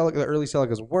that the early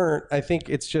Celicas weren't. I think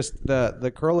it's just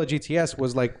the Corolla GTS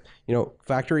was like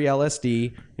factory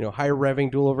LSD, high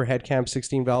revving dual overhead cam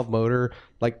 16 valve motor,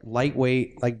 like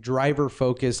lightweight, like driver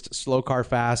focused, slow car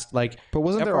fast. Like, But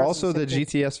wasn't there FRS also is the the same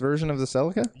thing. GTS version of the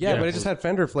Celica? Yeah, but it just had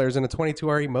fender flares and a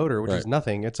 22 RE motor, which is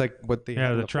nothing. It's like what they had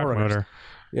Yeah, in the truck 4Runners. motor.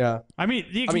 Yeah, I mean,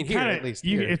 you can here, kind at of, least,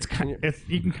 you, here.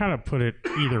 you can kind of put it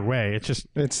either way. It's just,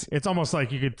 it's almost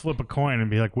like you could flip a coin and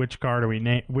be like, which car do we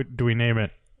name? Do we name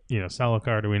it?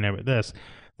 Celica. Do we name it this?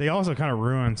 They also kind of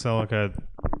ruined Celica.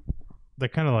 They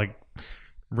kind of like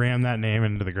rammed that name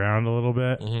into the ground a little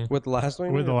bit. with the last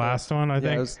one. With the last one, I it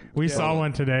think was- we yeah. saw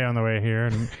one today on the way here,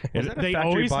 and they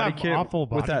always have awful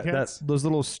body with that, kits. those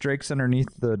little strakes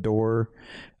underneath the door,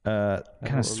 kind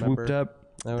of swooped remember. up.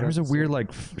 I would There was a have to weird like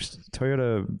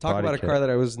Toyota Talk body about a kit. car that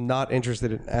I was not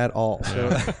interested in at all. So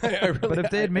I really, But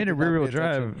if they had made it did not rear wheel pay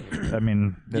attention. drive, I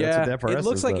mean, Yeah, that's what the FRS it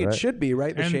looks is, like though, it right? should be,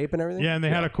 right? The shape and everything. Yeah, and they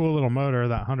had a cool little motor,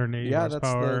 that 180 Yeah, that's the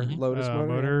horsepower Lotus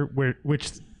motor,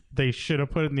 which they should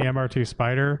have put in the MR2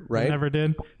 Spider, Right. Never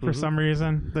did for some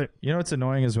reason. You know what's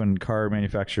annoying is when car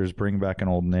manufacturers bring back an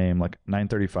old name like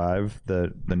 935,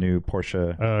 the new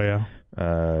Porsche Oh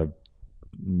yeah,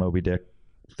 Moby Dick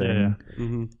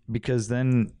thing, because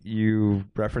then you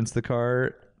reference the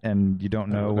car and you don't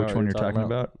know which one you're talking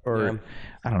about, or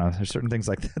I don't know. There's certain things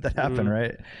like that happen,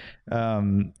 right?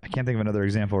 I can't think of another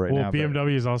example right well, now. but-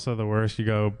 BMW is also the worst. You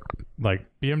go like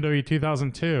BMW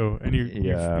 2002, and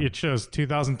it shows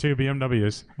 2002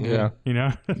 BMWs. Yeah.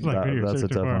 that's a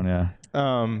tough one.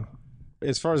 Yeah.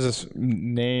 As far as this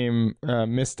name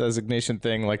misdesignation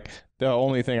thing, like The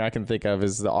only thing I can think of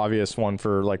is the obvious one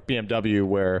for like BMW,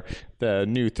 where the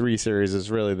new 3 Series is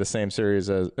really the same series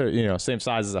as, same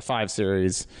size as a 5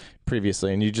 Series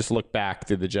previously. And you just look back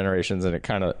through the generations and it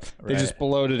kind of, they just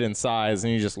bloated in size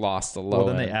and you just lost the low Well,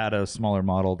 then end. they add a smaller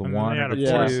model, the And then 1 they had or a the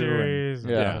 4 2. Series.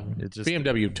 Yeah. It just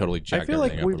BMW totally jacked I feel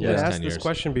like everything we've up over been the last asked 10 this years.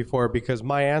 question before because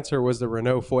my answer was the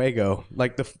Renault Fuego.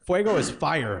 Like the Fuego is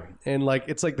fire, and like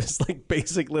it's like this like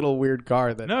basic little weird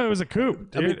car that No, it was a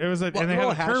coupe, dude. It was a, and they had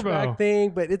little a turbo. hatchback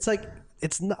thing, but it's like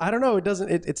it's not, I don't know. It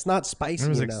doesn't. It's not spicy. It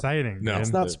was enough. exciting. No. man.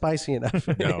 It's not spicy enough.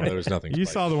 No, there was nothing. You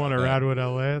spicy saw the one at about that. Radwood,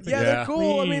 LA. I think. Yeah, they're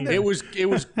cool. I mean, It was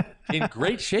in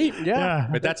great shape. yeah.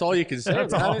 But that's all you can say.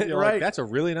 That's about all. it. You're Right. like, that's a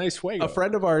really nice Fuego. A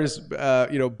friend of ours,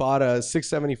 bought a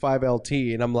 675 LT,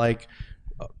 and I'm like,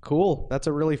 cool, that's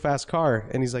a really fast car.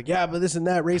 And he's like, yeah, but this and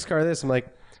that race car, this. I'm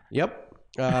like, yep.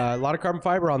 A lot of carbon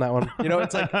fiber on that one.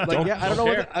 It's like yeah, I don't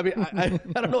know. I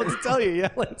don't know what to tell you. Yeah,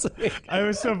 it's like, It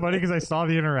was so funny because I saw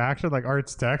the interaction, like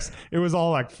Art's text. It was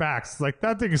all like facts. Like,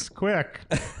 that thing's quick.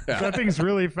 That thing's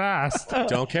really fast.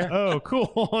 Don't care. Oh,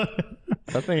 cool.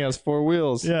 That thing has 4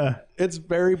 wheels. yeah. it's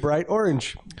very bright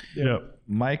orange. Yep.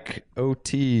 Mike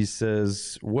OT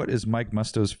says, what is Mike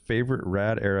Musto's favorite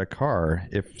rad era car?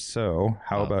 If so,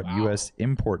 how about U.S.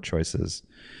 import choices?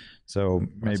 So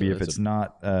maybe if it's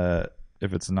not a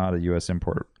U.S.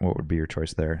 import, what would be your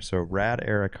choice there? So rad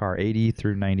era car 80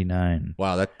 through 99.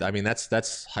 Wow,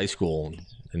 that's high school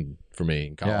and for me,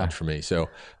 and college for me. So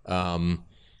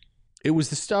it was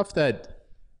the stuff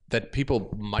that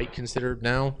people might consider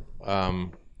now.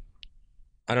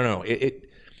 I don't know. It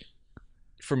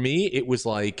for me, it was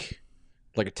like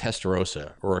a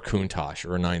Testarossa or a Countach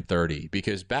or a 930,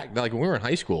 because back like when we were in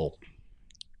high school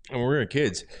and when we were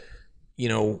kids,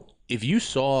 if you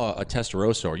saw a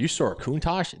Testarossa or you saw a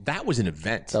Countach, that was an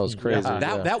event. That was crazy.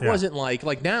 That wasn't like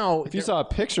now. If you saw a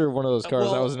picture of one of those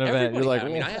cars, that was an event. You're like,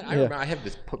 I remember I had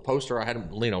this poster. I had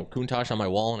Countach on my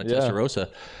wall and a Testarossa.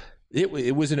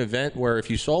 It was an event where if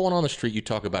you saw one on the street, you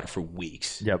talk about it for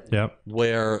weeks. Yep.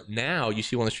 Where now you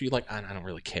see one on the street, you're like, I don't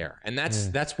really care. And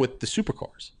that's with the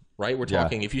supercars, right? We're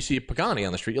talking, if you see a Pagani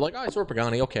on the street, you're like, oh, I saw a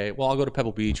Pagani. Okay, well, I'll go to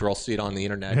Pebble Beach or I'll see it on the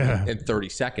internet in 30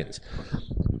 seconds.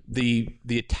 The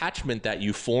attachment that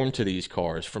you form to these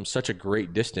cars from such a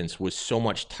great distance was so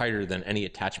much tighter than any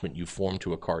attachment you form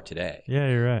to a car today. Yeah,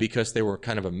 you're right. Because they were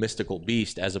kind of a mystical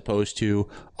beast, as opposed to,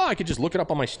 I could just look it up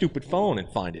on my stupid phone and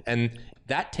find it. And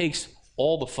that takes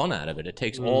all the fun out of it. It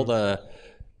takes all the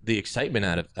excitement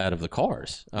out of the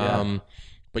cars.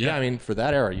 But I mean, for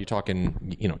that era, you're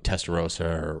talking,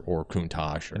 Testarossa or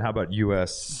Countach. And how about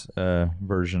U.S.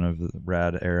 Version of the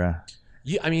rad era?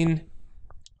 Yeah, I mean,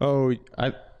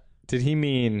 did he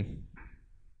mean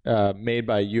made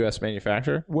by a U.S.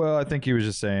 manufacturer? Well, I think he was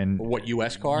just saying what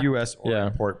U.S. car? U.S. or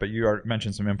import, but you already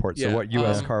mentioned some imports. Yeah, So what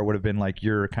U.S. car would have been like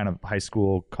your kind of high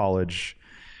school, college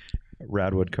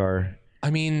Radwood car? I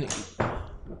mean,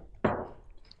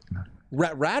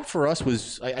 rad for us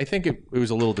was, I think it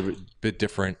was a little bit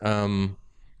different.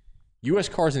 U.S.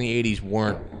 cars in the 80s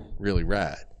weren't really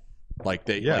rad. Like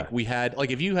we had, like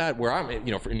if you had where I'm, in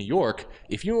New York,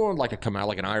 if you owned like a Camaro,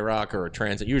 like an IROC or a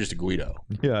Transit, you were just a Guido.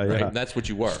 Yeah, right? yeah. And that's what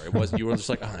you were. It wasn't. You were just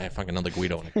like, I have another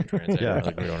Guido and a Transit,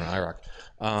 another Guido and an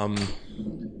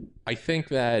IROC. I think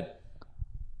that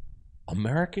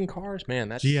American cars, man,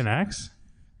 that's GNX?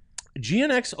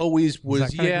 GNX always was,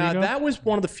 that kind of Guido? that was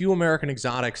one of the few American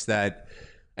exotics that,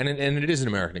 and it is an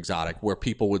American exotic where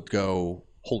people would go,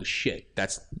 holy shit,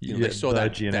 that's, they saw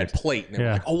that plate and they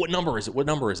were like, oh, what number is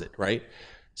it? Right?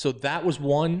 So that was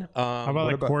one. How about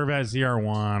like Corvette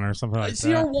ZR1 or something like that?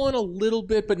 ZR1 a little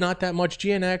bit, but not that much.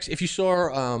 GNX, if you saw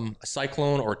a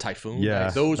Cyclone or a Typhoon,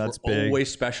 those were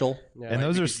always special. And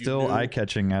those are still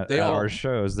eye-catching at our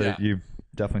shows that you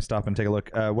definitely stop and take a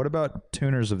look. What about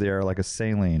tuners of the era, like a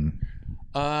Saline?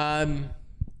 Kind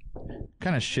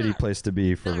of shitty place to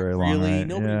be for very long. Really, right?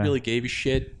 nobody really gave a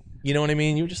shit. You know what I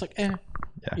mean? You were just like,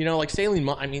 like Saline.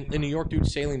 I mean, in New York, dude,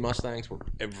 Saline Mustangs were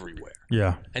everywhere.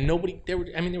 Yeah. And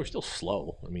they were still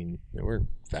slow. I mean, they weren't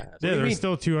fast. Yeah, they were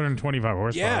still 225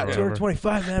 horsepower. Yeah,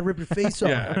 225, man, rip your face off.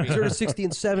 Yeah, I mean, 0 to 60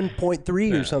 in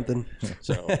 7.3 or something.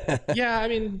 So, I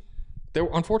mean,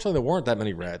 unfortunately, there weren't that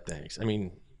many rad things. I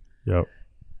mean,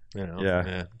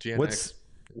 GNX.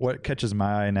 What catches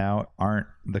my eye now aren't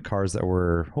the cars that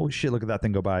were, holy shit, look at that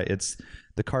thing go by. It's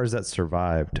the cars that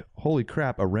survived. Holy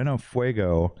crap, a Renault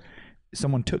Fuego.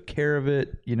 Someone took care of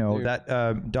it. That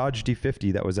Dodge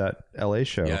D50 that was at LA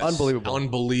show. Yes.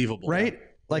 Unbelievable. Right?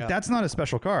 Like, that's not a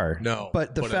special car. No.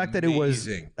 But the fact that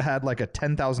it had like a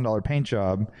 $10,000 paint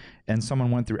job and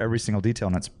someone went through every single detail,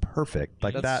 and it's perfect.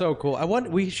 Like That's that. so cool.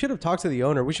 We should have talked to the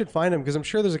owner. We should find him because I'm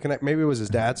sure there's a connect. Maybe it was his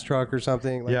dad's truck or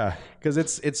something. Like, Yeah. because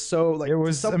it's so like It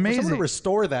was for someone amazing. to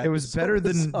restore that. It was is so better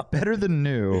bizarre. than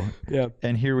new. Yeah.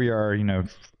 And here we are,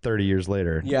 30 years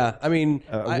later. Yeah, I mean,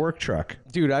 A work truck.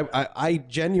 dude, I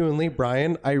genuinely,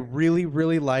 Brian, I really,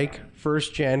 really like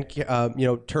first gen,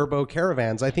 turbo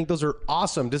caravans. I think those are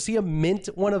awesome. To see a mint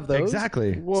one of those,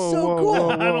 Exactly. so cool.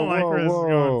 I don't like where this is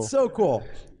going. So cool.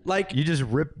 Like, You just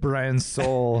ripped Brian's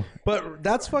soul. but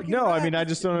that's fucking No, I rad. mean, I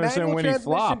just don't understand Manual when he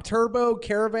transmission, flopped. Turbo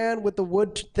caravan with the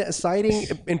wood siding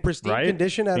in pristine Right?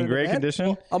 condition. At In an great event.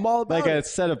 condition? I'm all about Like a it.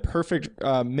 set of perfect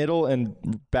middle and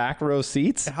back row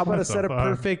seats. How about a set of fuck?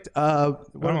 perfect one I of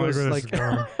don't like those where this like is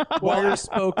going. wire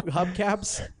spoke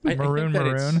hubcaps? Maroon.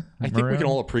 I think we Maroon. can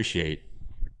all appreciate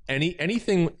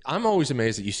anything. I'm always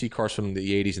amazed that you see cars from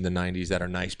the 80s and the 90s that are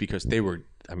nice because they were,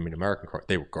 American cars,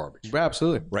 they were garbage,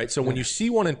 Absolutely. right? So when you see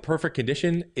one in perfect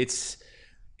condition, it's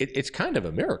kind of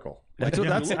a miracle. Like, So you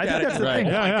that's- look I at think it that's and the you're thing.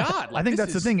 like, oh my Yeah. God. I like, think this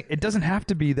that's the is- thing. It doesn't have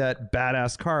to be that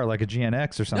badass car like a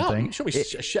GNX or something. No, show me a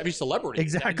Chevy Celebrity.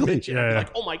 Exactly. And Yeah.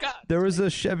 like, oh my God. There was a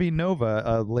Chevy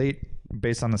Nova,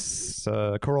 based on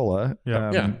a Corolla.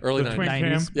 Yeah. Early The 90s. twin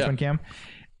 90s cam. Yeah. twin cam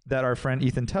that our friend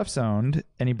Ethan Tufts owned,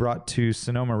 and he brought to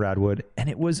Sonoma Radwood, and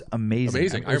it was amazing.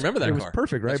 Amazing. It I was- remember that It was car.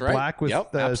 perfect, right? That's right. Black with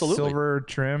Yep, the absolutely. silver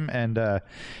trim, and had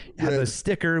the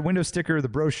sticker, window sticker, the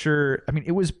brochure. I mean,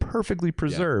 it was perfectly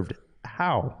preserved.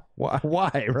 How?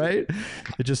 Why? Right?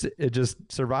 It just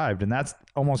survived, and that's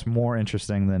almost more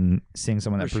interesting than seeing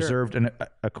someone that preserved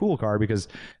a cool car because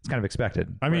it's kind of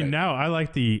expected. I mean, now I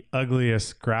like the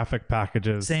ugliest graphic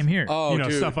packages. Same here. Oh,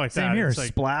 dude. stuff like that. Same here. It's like,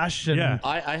 Splash and Yeah.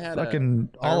 I had fucking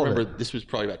I all of remember it. this was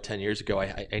probably about 10 years ago.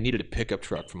 I needed a pickup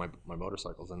truck for my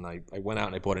motorcycles, and I went out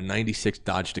and I bought a 96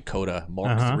 Dodge Dakota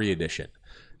Mark III edition.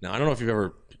 Now, I don't know if you've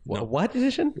ever... No, What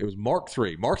edition? it was Mark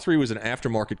III. Mark III was an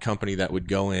aftermarket company that would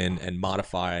go in and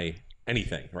modify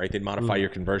anything, right? They'd modify your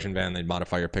conversion van, they'd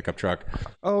modify your pickup truck.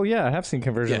 Oh, yeah. I have seen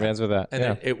conversion Yeah. vans with that. And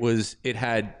then it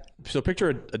had, so picture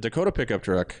a Dakota pickup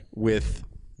truck with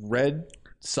red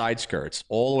side skirts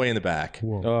all the way in the back,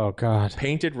 Oh, God.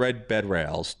 painted red bed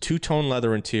rails, two-tone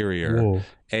leather interior, Whoa.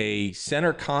 a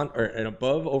center or an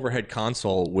above overhead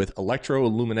console with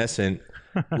electroluminescent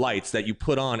lights that you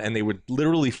put on, and they would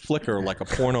literally flicker like a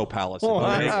porno palace.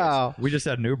 Wow. We just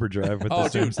had an Uber drive with Oh, the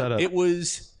same dude, setup. it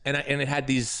was, and it had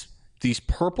these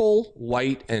purple,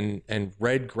 white, and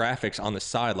red graphics on the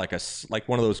side, like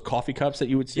one of those coffee cups that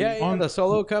you would see. Yeah, on the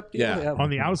solo cup. Deal? Yeah. on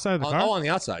the outside of the car. On the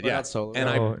outside, yeah. not solo. And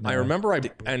Oh, I remember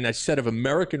a set of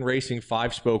American Racing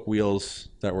 5-spoke wheels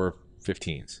that were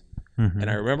 15s. And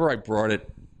I remember I brought it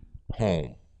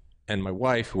home, and my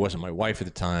wife, who wasn't my wife at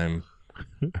the time,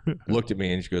 looked at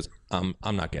me and she goes, I'm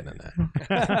not getting in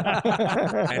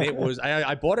that. And it was,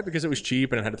 I bought it because it was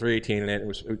cheap and it had a 318 in it.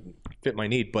 It fit my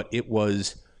need, but it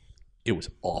was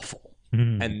awful.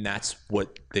 And that's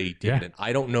what they did. Yeah. And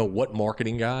I don't know what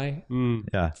marketing guy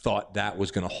yeah. thought that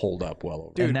was going to hold up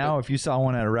well over. And now, if you saw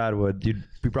one at a Radwood, you'd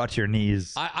be brought to your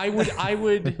knees. I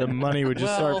would. The money would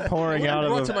just start pouring out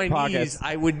brought of to the my pockets.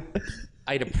 knees.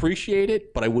 I'd appreciate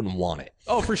it, but I wouldn't want it.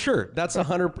 Oh, for sure. That's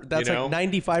 100. That's You know? like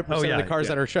 95% Oh, yeah, of the cars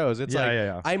that are shows. It's Yeah, like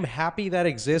yeah. I'm happy that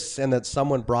exists and that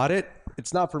someone brought it.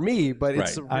 It's not for me, but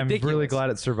it's Right. I'm ridiculous. really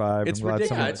glad it survived. It's I'm glad ridiculous.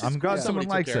 someone, it's I'm just glad cool someone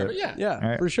somebody likes took care of it. Yeah. Yeah,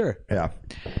 Right. for sure.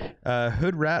 Yeah.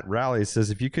 Hood Rat Rally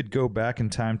says, if you could go back in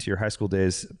time to your high school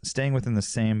days, staying within the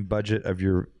same budget of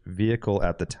your vehicle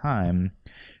at the time,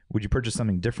 would you purchase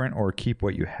something different or keep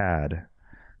what you had?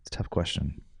 It's a tough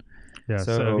question. Yeah.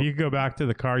 So, So- if you go back to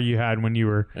the car you had when you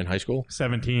were In high school,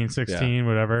 17, 16,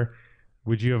 whatever,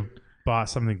 would you have bought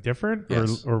something different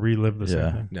Yes. or relive the Yeah.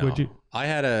 same thing? no. Would you? I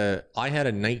had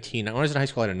a 19. When I was in high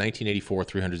school, I had a 1984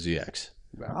 300ZX,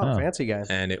 Wow, fancy guy.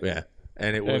 and it was.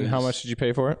 And how much did you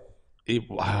pay for it?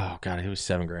 Wow, God, it was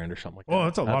 $7,000 or something like that. Oh,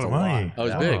 that's a lot of money. I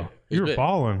was Yeah. big. It was You were big.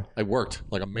 balling. I worked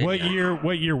like a maniac.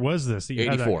 What year was this? that you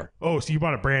had that? 84. Oh, so you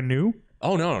bought it brand new?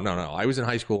 Oh no. I was in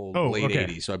high school Oh, late okay.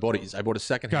 80s, so I bought a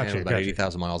second hand Gotcha, with about gotcha.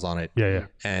 80,000 miles on it. Yeah.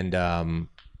 And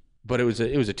but it was a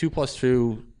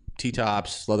 2+2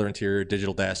 T-tops, leather interior,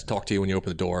 digital dash, talk to you when you open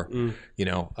the door, you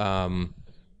know.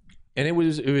 And it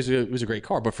was a great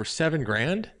car, but for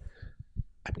 $7,000,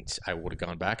 I mean, I would have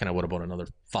gone back and I would have bought another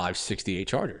 568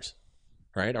 Chargers,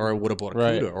 right? Or I would have bought a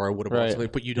Right. Cuda, or I would have bought Right. something.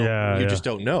 But you don't, Yeah, you yeah. just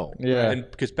don't know, Yeah. And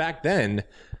because back then,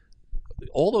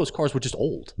 all those cars were just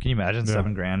old. Can you imagine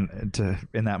 $7,000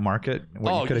 in that market?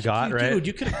 What you could have got, right? Dude,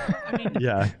 you could. I mean,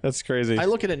 Yeah. That's crazy. I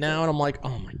look at it now and I'm like,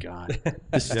 oh my god,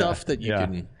 the stuff that you Yeah.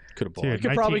 could have bought. Dude,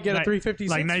 could probably 19 get a 356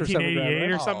 like for 1988 $7,000,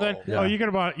 or right? something. Oh, Oh, you could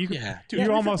have bought. You could. Yeah, dude,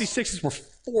 You almost. 356s were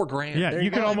 $4 grand. Yeah, They're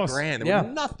you could almost- $5,000. They yeah. were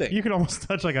nothing. You could almost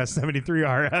touch like a 73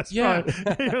 RS. Yeah.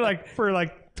 probably. You're like for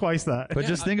like twice that. But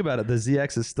just think about it. The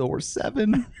ZX is still worth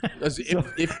 $7.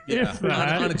 if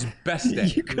that- on its best day.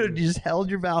 You could have just held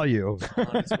your value.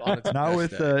 on its Not best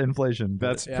with day. inflation. but-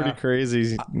 That's pretty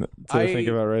crazy to think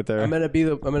about right there. I'm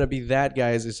gonna be that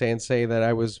guy as I say that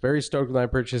I was very stoked with my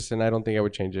purchase, and I don't think I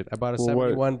would change it. I bought a Well, what-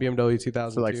 71 BMW For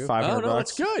 2002. like $500. Oh, no,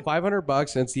 that's good.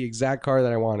 $500, and it's the exact car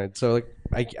that I wanted. So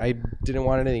like, I didn't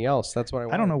want anything else. That's what I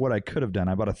wanted. I don't know what I could have done.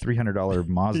 I bought a $300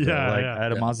 Mazda. Yeah, like yeah. I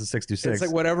had a Mazda 66. It's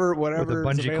like whatever with a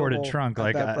bungee corded trunk.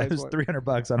 Like it was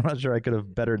 $300. I'm not sure I could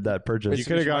have bettered that purchase. You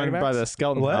could have gone Mighty by Max? the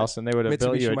Skelton What? house and they would have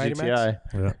built you a Mitsubishi Mighty GTI.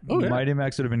 Max? Mighty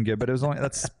Max would have been good, but it was only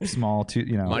that's small too.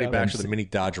 Mighty Max with a mini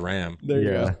Dodge Ram. There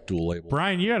you Yeah. go. Dual label.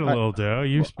 Brian, you had a little dough.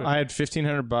 You spent, I had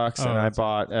 $1,500 Oh, and I that's-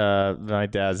 bought my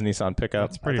dad's Nissan pickup.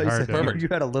 that's I pretty thought you hard. said To, you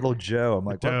had a little Joe. I'm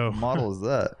like, Joe. what model is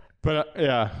that? But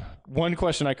yeah, one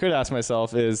question I could ask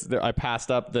myself is that I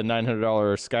passed up the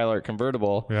 $900 Skylark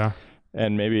convertible, yeah.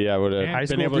 and maybe I would High have been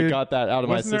school able to dude? got that out of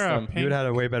my Wasn't there a system. pink- You would have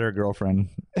had a way better girlfriend.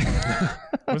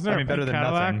 Wasn't there I mean, a better pink than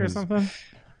Cadillac nothing or is- something?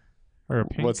 Or a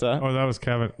pink? What's that? Oh, that was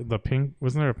Kevin. The pink.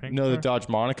 Wasn't there a pink? No, the car? Dodge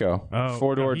Monaco, Oh,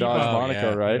 four-door he Dodge bought- Monaco,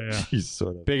 yeah. right? Yeah, yeah. He's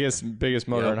sort of Biggest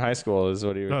motor Yeah. in high school is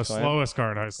what he was The saying. slowest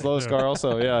car in high school. Slowest too. car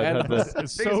also, yeah. It had the,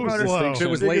 It's so motor slow. If it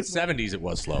was late 70s, it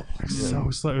was slow. So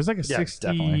slow. It was like a Yeah, 60.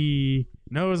 definitely.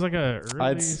 No, it was like a early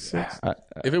I'd, 60s.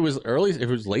 If it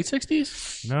was late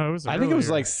 60s, No, it was. I think it was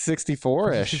earlier. like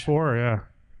 64-ish. 64. Yeah.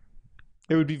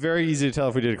 It would be very easy to tell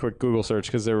if we did a quick Google search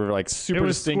because there were like super It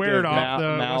was distinctive squared off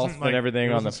though. It mouth wasn't, like, and everything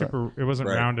it on the wasn't front. super. It wasn't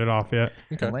Right. rounded off yet.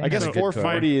 Lane I guess had a good car.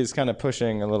 440 is kind of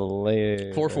pushing a little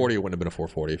late. 440 it wouldn't have been a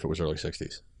 440 if it was early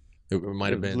 60s. It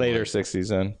might have been later like, 60s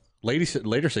then. later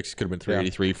 60s could have been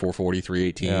 383, 440,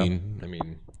 318. I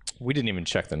mean, We didn't even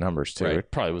check the numbers too. Right.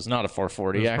 It probably was not a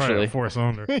 440 It was probably actually. a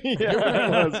 4-cylinder.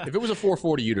 if it was a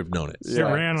 440, you'd have known it. It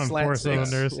ran on Slant 4 six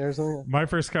cylinders. or something. My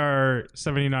first car,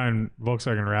 79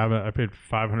 Volkswagen Rabbit. I paid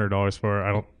 $500 for it.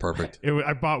 I don't. Perfect.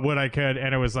 I bought what I could,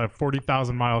 and it was a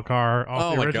 40,000 mile car off Oh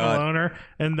the my original God. owner,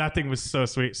 and that thing was so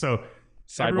sweet. So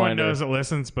everyone Sidewinder. knows that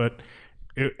listens, but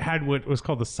it had what was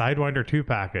called the Sidewinder 2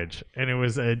 package, and it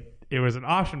was an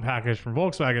option package from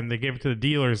Volkswagen. They gave it to the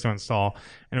dealers to install,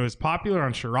 and it was popular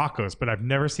on Scirocco's, but I've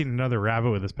never seen another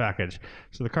Rabbit with this package.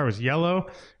 So the car was yellow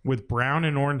with brown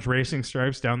and orange racing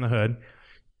stripes down the hood.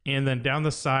 And then down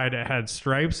the side, it had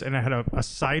stripes, and it had a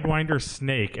Sidewinder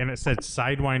snake, and it said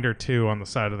Sidewinder 2 on the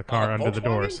side of the car under the Volkswagen?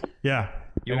 doors. Yeah.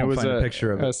 You And it won't was find a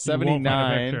picture of a it. You won't find a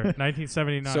 79. picture.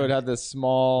 1979. So it had the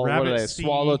small Rabbit what are they? C.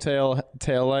 Swallowtail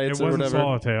tail lights It or wasn't whatever.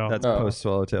 Swallowtail. That's Oh. post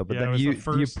Swallowtail, but Yeah, it then was you the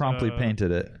first, promptly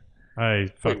painted it. I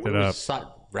fucked it up.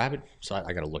 Rabbit side.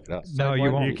 I gotta look it up. No, you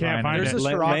won't. You can't find There's it. a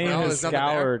Lane Scirocco. Lane Oh, has there's nothing there?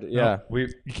 scoured. Yeah. We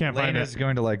You can't Lane find is it.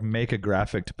 going to like make a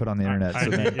graphic to put on the internet. So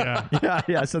then, Yeah.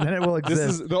 yeah. So then it will This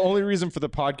exist. is the only reason for the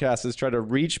podcast is try to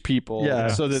reach people Yeah.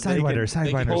 so that Sidewinder, they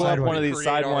can Sidewinder, pull up one of Sidewinder. these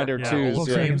Create our- Sidewinder yeah, 2s. we'll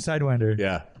yeah. Volkswagen Sidewinder.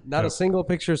 Yeah. Not a single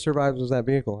picture survives with that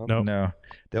vehicle. Huh? Nope. No,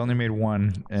 they only made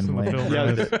one, and So the Lane. film Yeah,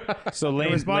 is- So It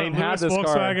Lane, was bought Lane at had Lewis this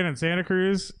car. Volkswagen in Santa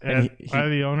Cruz And by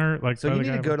the owner. Like, So by you the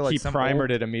need to guy. go to like He some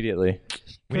primered old, it immediately.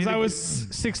 Because I was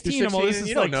 16. I'm all, this is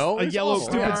you don't like know. a It's yellow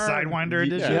awesome. stupid Yeah. Sidewinder A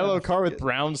edition. yellow car with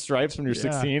brown stripes when you're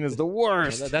 16 is the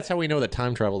worst. That's how we know that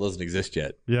time travel doesn't exist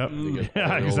yet. Yep. Because all Yeah, the old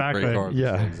great exactly. cars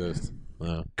Yeah. doesn't exist.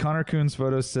 Connor Coon's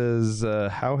photo says,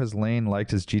 "How has Lane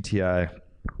liked his GTI?"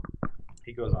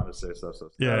 He goes on to say stuff.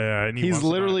 Yeah, yeah. And he He's wants to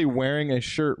literally wearing a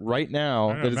shirt right now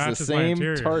I know, that is the matches my same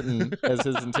interior. tartan as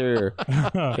his interior.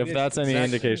 If that's any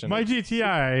indication. My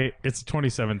GTI, it's a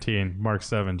 2017 Mark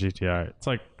 7 GTI. It's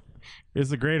like, it's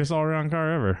the greatest all-around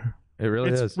car ever. It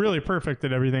really It's is. really perfect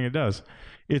at everything it does.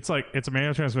 It's like, it's a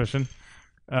manual transmission.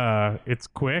 It's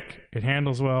quick. It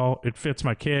handles well. It fits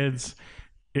my kids.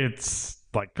 It's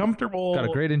like comfortable. Got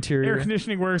a great interior. Air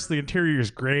conditioning works. The interior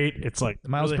is great. It's like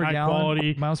Miles really per high gallon.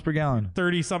 quality. Miles per gallon.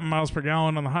 30 something miles per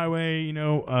gallon on the highway. You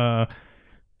know,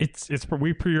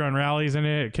 we pre-run rallies in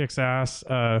it. It kicks ass.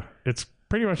 It's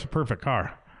pretty much the perfect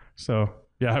car. So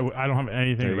yeah, I don't have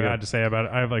anything bad to say about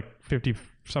it. I have like 50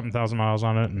 something thousand miles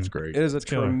on it. And It's great. It is a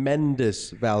killer.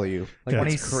 tremendous value. Like, Yeah.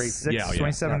 that's crazy.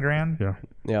 27 grand. Yeah.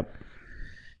 Yep.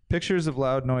 Pictures of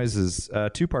loud noises.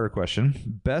 Two-parter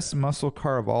question: best muscle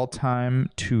car of all time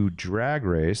to drag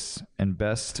race, and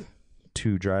best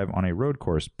to drive on a road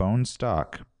course. Bone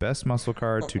stock. Best muscle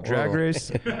car to drag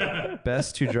race.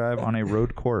 Best to drive on a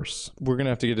road course. We're going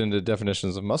to have to get into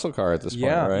definitions of muscle car at this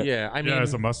Yeah. point, right? Yeah, I mean, Yeah,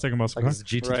 it's a Mustang, a muscle car. Is it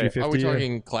GT350? Right. are we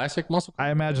talking classic muscle?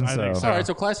 I imagine I so. think so. All right,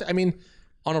 so classic. I mean,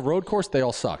 on a road course, they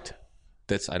all sucked.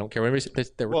 That's I don't care what anybody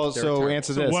says. Well, so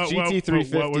answer this: what would be the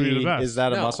GT350 best? is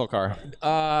that a No. muscle car?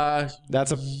 That's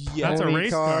That's a That's a pony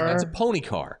race car. That's a pony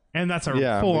car. And that's a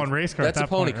Yeah. full-on race car. That's at a that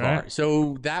pony point, car. right?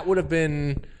 So that would have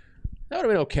been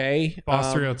okay.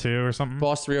 Boss 302 or something.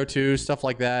 Boss 302, stuff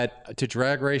like that. To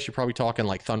drag race, you're probably talking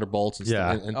like Thunderbolts and,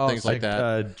 Yeah. and things like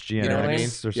that. GNX know what I mean?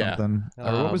 or Yeah. something.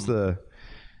 Or what was the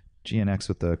GNX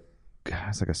with the?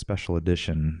 It's like a special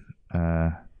edition.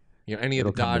 Any of the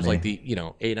it'll come to Dodge, me. like the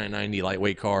A990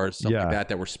 lightweight cars, stuff Yeah. like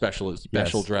that were special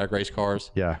Yes. drag race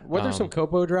cars. Yeah. Were there some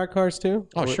Copo drag cars too?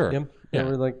 Oh, sure. Yeah, Yeah. they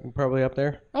were like probably up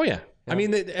there. Oh yeah. I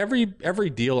mean, every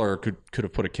dealer could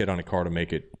have put a kit on a car to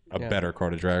make it a better car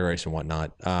to drag race and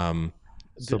whatnot. I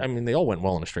mean, they all went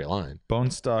well in a straight line. Bone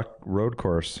stock road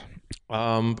course.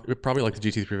 Probably like the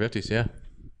GT350s, yeah.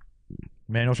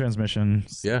 Manual transmission.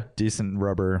 Yeah. Decent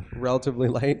rubber. Relatively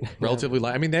light. Relatively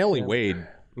light. I mean, they only weighed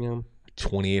Yeah.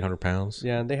 2,800 pounds,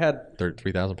 Yeah, and they had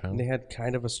 3,000 pounds.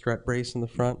 kind of a strut brace in the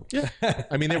front. Yeah.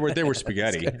 I mean, they were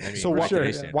spaghetti. I mean, So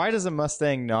why does a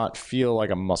Mustang not feel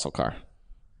like a muscle car?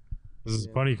 This is a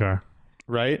pony car.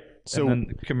 Right. So and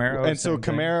then Camaro. and so same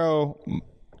thing. Camaro,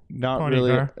 not Pony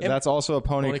really. car. That's also a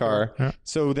pony car. Yeah.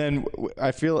 So then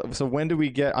I feel. So when do we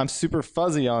get? I'm super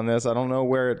fuzzy on this. I don't know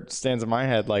where it stands in my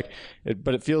head. But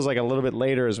it feels like a little bit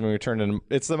later is when we turn into.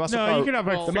 It's the muscle car. No, you could have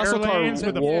like the fair muscle car lanes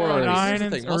with the wars. 409 Here's the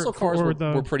and thing. Muscle cars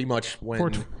were pretty much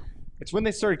when. It's when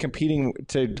they started competing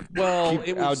to Well, keep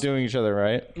it was- outdoing each other,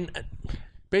 right?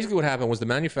 Basically, what happened was the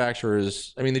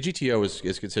manufacturers. I mean, the GTO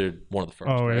is considered one of the first.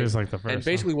 Oh, right? it is like the first. And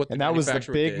basically, what And that was the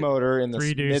manufacturer big did- motor in the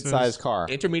Three deuces. mid-sized car.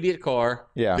 intermediate car,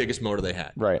 Yeah. biggest motor they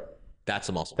had. Right. That's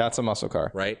a muscle. That's a muscle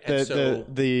car. Right. And The so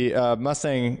the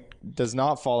Mustang does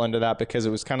not fall into that because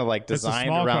it was kind of like It's a designed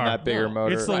small around car. that bigger No,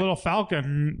 motor. It's the little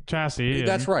Falcon chassis.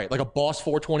 that's and- right. Like a Boss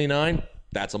 429.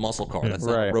 That's a muscle car. That's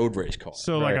not Right. a road race car.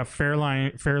 So like a fair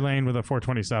lane with a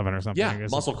 427 or something. I Yeah, guess.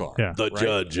 muscle car. Yeah. The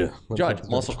Judge,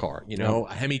 muscle car.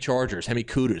 Hemi Chargers, Hemi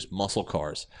Cooters, muscle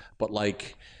cars. But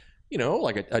like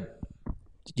a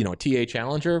TA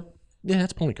Challenger, yeah,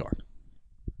 that's a pony car.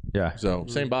 Yeah. So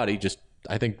same body, just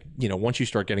I think once you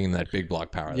start getting in that big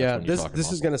block power. Yeah, that's when you're this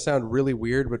talking is going to sound really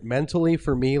weird, but mentally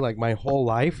for me, like my whole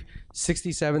life,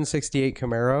 67, 68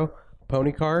 Camaro,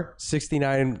 pony car,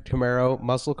 69 Camaro,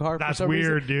 muscle car. That's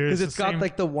weird, dude. Because It's it's the got same-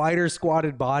 like the wider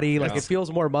squatted body. Like it feels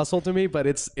more muscle to me, but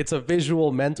it's a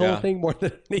visual muscle Yeah. thing more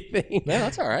than anything. Yeah,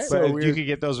 that's all right. But you weird. could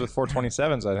get those with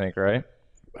 427s, I think, right?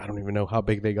 I don't even know how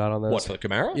big they got on those. What for the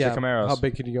Camaro? Yeah, Camaros. how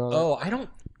big could you go on? Oh, I don't.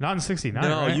 Not in 69.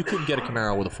 No, right? you couldn't get a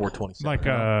Camaro with a 427. like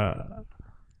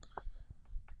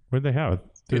what'd they have?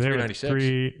 They had They were 396.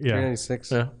 Yeah.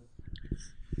 396. Yeah.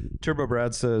 Turbo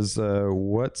Brad says,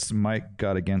 "What's Mike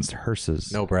got against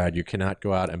hearses?" No, Brad, you cannot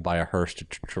go out and buy a hearse to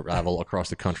travel across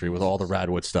the country with all the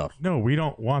Radwood stuff. No, we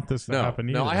don't want this to No, happen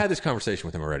either. no, I had this conversation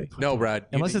with him already. No, Brad,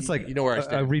 Unless it's like where I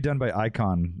stand. redone by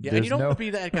Icon. Yeah, and you don't want to be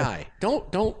that guy.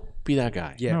 Don't be that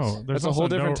guy. Yes. No, there's That's a also whole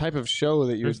different no, type of show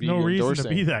that you would There's be no reason endorsing. to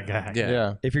be that guy. Yeah.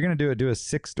 Yeah. If you're gonna do it, do a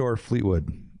 6-door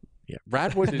Fleetwood. Yeah.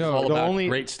 Radwood is No, all the about only-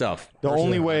 great stuff. The Versus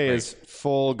only way great. is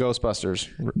full Ghostbusters.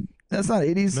 That's not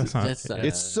 80s. That's not. That's,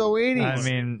 It's so 80s. I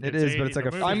mean, it It's is, but it's like a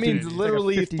 80s. 50, I mean, it's like a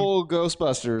literally 50 full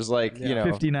Ghostbusters. Like, you know.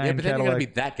 59 yeah, but then you Cadillac. gotta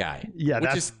be that guy. Yeah, which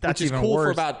that's- is that's which is even cool for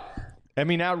worse. about. I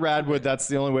mean, at Radwood, that's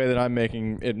the only way that I'm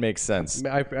making it make sense.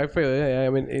 I feel, yeah, I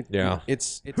mean, Yeah.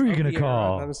 it's Who are you up gonna the air,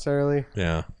 call? Not necessarily.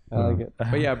 Yeah. I like it.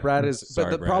 But yeah, Brad is. Sorry,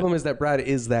 but the Brad. problem is that Brad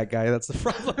is that guy. That's the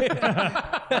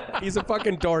problem. He's a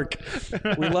fucking dork.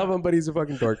 We love him, but he's a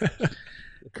fucking dork.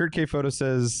 Kurt K. Photo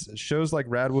says, shows like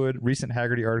Radwood, recent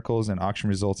Haggerty articles, and auction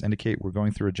results indicate we're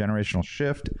going through a generational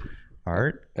shift.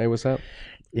 Art. Hey, what's up?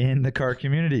 In the car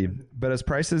community. But as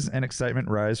prices and excitement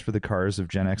rise for the cars of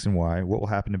Gen X and Y, what will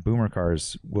happen to boomer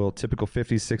cars? Will typical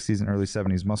 50s, 60s, and early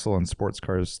 70s muscle and sports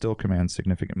cars still command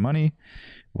significant money?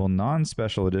 Will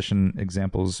non-special edition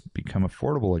examples become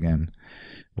affordable again?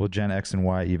 Will Gen X and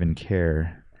Y even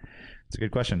care? It's a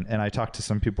good question. And I talked to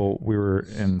some people. We were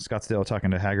in Scottsdale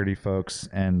talking to Haggerty folks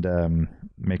and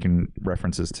making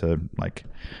references to, like,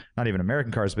 not even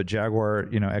American cars, but Jaguar,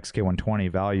 XK120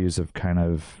 values have kind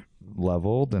of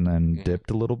leveled and then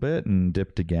dipped a little bit and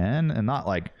dipped again. And not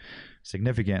like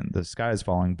significant, the sky is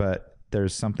falling, but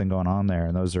there's something going on there.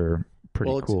 And those are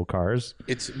pretty cool cars.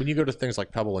 It's when you go to things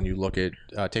like Pebble and you look at,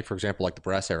 take for example, like the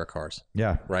brass era cars.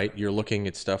 Yeah. Right? You're looking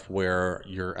at stuff where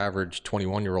your average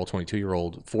 21-year-old,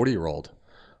 22-year-old, 40-year-old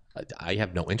I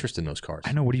have no interest in those cars.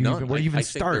 I know. What do you None. even? Where do you even I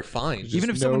think they're start? fine. Even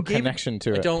if no someone gave it, connection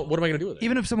to I it. don't. What am I going to do with it?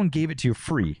 even if someone gave it to you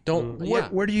free, Don't.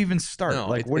 where do you even start? No,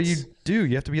 like, what do you do?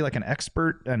 You have to be like an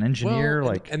expert, an engineer. Well,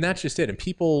 like, and that's just it. And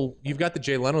people, you've got the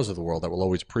Jay Leno's of the world that will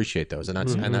always appreciate those, and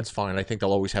that's fine. I think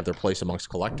they'll always have their place amongst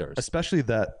collectors. especially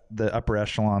that the upper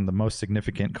echelon, the most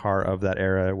significant car of that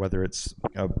era, whether it's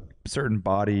a certain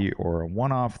body or a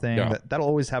one-off thing, Yeah. that'll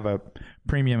always have a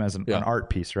premium as an art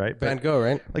piece, right? Van Gogh,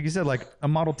 right? Like you said, like a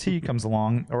Model T comes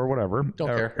along or whatever. Don't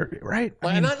care. Right?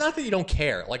 Like, not that you don't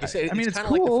care. Like I said, I mean, it's it's kind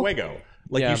of like the cool. Fuego.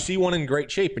 Like Yeah. you see one in great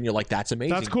shape, and you're like, "That's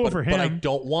amazing." That's cool for But I him.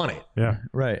 don't want it. Yeah.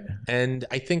 Right. And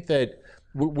I think that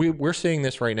we're seeing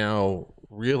this right now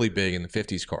really big in the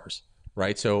 50s cars,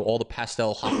 right? So all the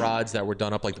pastel hot rods that were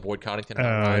done up like the Boyd Coddington hot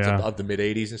rods yeah. of the mid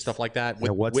 80s and stuff like that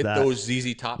with, what's with that? those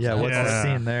ZZ Top Yeah. styles, What's the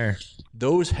scene there?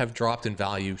 those have dropped in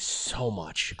value so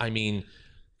much. I mean,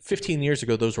 15 years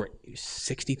ago, those were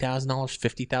 $60,000,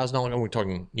 $50,000. And we're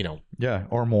talking, Yeah.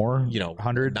 Or more.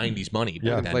 100. 90s money. back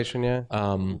Yeah. then. Inflation, yeah.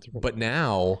 But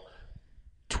now,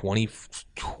 20,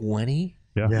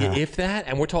 Yeah. Yeah. if that,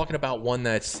 and we're talking about one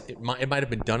it might have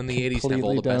been done in the 80s and have all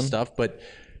the Completely best done. stuff, but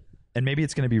And maybe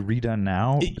it's going to be redone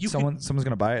now. You Someone's going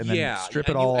to buy it and then strip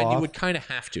it and all and off. you would kind of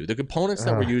have to. The components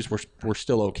that were used were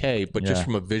still okay, but just Yeah.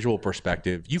 from a visual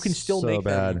perspective, you can still So make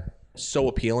them bad. so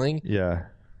appealing, Yeah.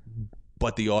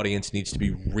 but the audience needs to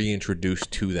be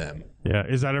reintroduced to them. Yeah.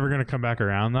 Is that ever going to come back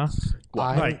around though?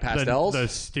 Like pastels? The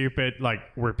stupid, like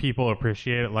where people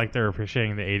appreciate it, like they're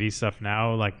appreciating the 80s stuff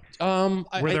now, like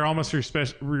where they're almost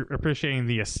appreciating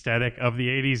the aesthetic of the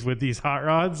 80s with these hot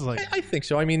rods. Like, I think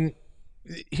so. I mean,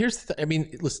 here's the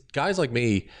listen, guys like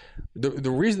me, the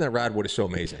reason that Radwood is so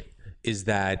amazing is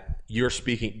that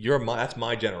that's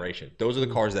my generation. Those are the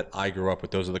cars that I grew up with.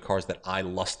 Those are the cars that I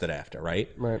lusted after, right?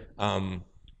 Right.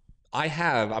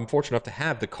 I'm fortunate enough to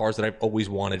have the cars that I've always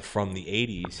wanted from the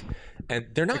 80s, and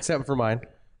they're not Except for mine.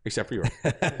 except for yours.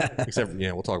 Except for,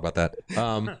 we'll talk about that.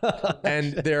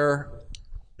 And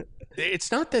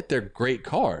it's not that they're great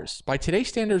cars. By today's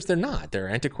standards, they're not. They're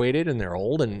antiquated and they're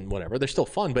old and whatever. They're still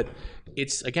fun, but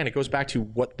it goes back to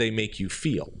what they make you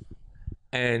feel.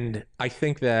 And I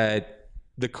think that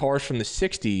the cars from the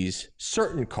 60s,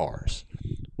 certain cars,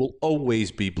 will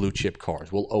always be blue chip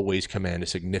cars, will always command a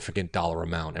significant dollar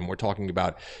amount. And we're talking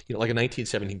about, like a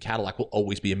 1917 Cadillac will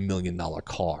always be $1 million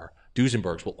car.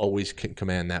 Duesenbergs will always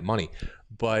command that money.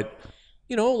 But,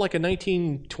 like a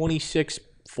 1926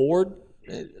 Ford,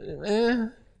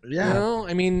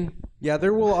 Yeah,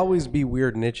 there will always be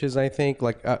weird niches, I think.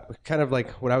 Like, kind of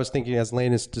like what I was thinking as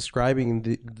Lane is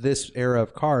describing this era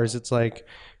of cars. It's like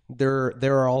there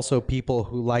are also people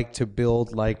who like to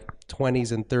build like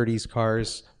 20s and 30s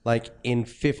cars, like in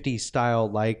 50 style,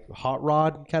 like hot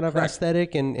rod kind of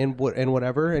aesthetic and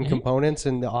whatever, and components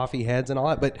and the offy heads and all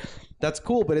that. But that's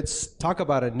cool. But it's talk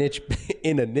about a niche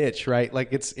in a niche, right?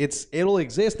 Like it'll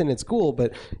exist and it's cool,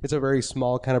 but it's a very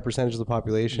small kind of percentage of the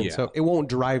population, so it won't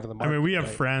drive the market. I mean, we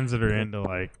have friends that are into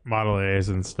like Model A's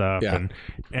and stuff, Yeah.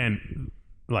 and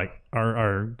like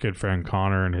our good friend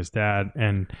Connor and his dad,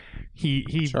 and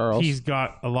he's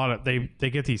got a lot of they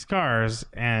get these cars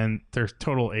and they're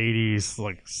total 80s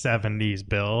like 70s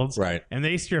builds, Right. and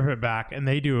they strip it back and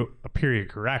they do a period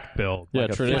correct build, Yeah,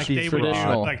 like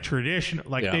traditional.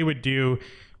 they would do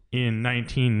in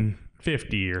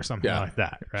 1950 or something like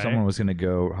that, right? Someone was going to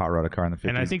go hot rod a car in the 50s.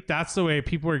 And I think that's the way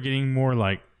people are getting more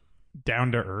like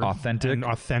down to earth, Authentic. and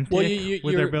authentic Well,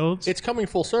 with their builds. It's coming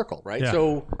full circle, right? Yeah.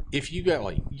 So if you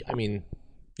got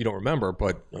you don't remember,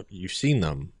 but you've seen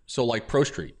them. So like Pro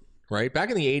Street, right? Back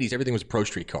in the 80s, everything was a Pro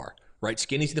Street car, right?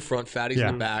 Skinnies in the front, fatties in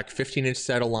the back, 15-inch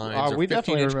saddle lines, or we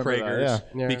definitely 15-inch remember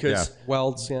that, Kragers, because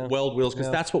welds, weld wheels,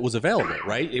 because that's what was available,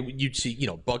 right? You'd see,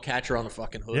 Bug Catcher on the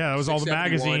fucking hood. Yeah, it was all the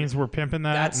 671. magazines were pimping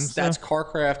that. That's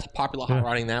Carcraft, Popular Hot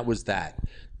Rodding. That was that.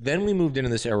 Then we moved into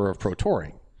this era of Pro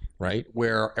Touring, right?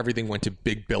 Where everything went to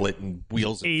big billet and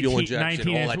wheels and fuel 18, injection,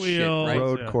 all 19-inch that wheels. shit, right?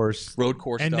 road course. Road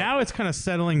course and stuff. now it's kind of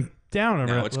settling down.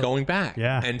 Now it's going back.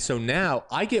 Yeah. And so now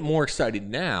I get more excited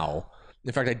now.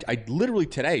 In fact, I literally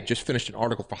today just finished an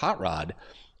article for Hot Rod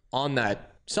on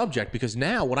that subject, because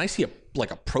now when I see a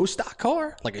pro stock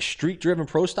car, like a street driven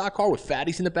pro stock car with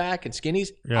fatties in the back and skinnies,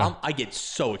 I get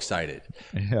so excited.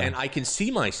 Yeah. And I can see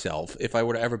myself, if I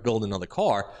were to ever build another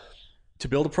car, to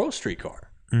build a pro street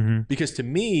car. Mm-hmm. Because to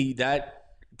me,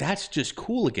 that's just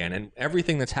cool again. And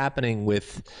everything that's happening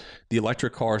with the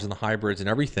electric cars and the hybrids and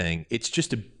everything, it's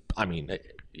just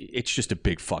a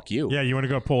big fuck you. Yeah, you want to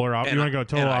go polar opposite. You want to go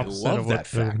total I opposite love of that what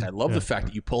fact. I love the fact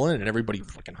that you pull in and everybody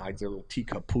fucking hides their little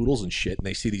teacup poodles and shit, and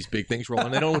they see these big things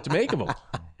rolling. They don't know what to make of them,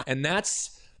 and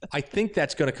that's I think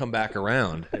that's going to come back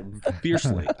around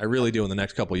fiercely. I really do in the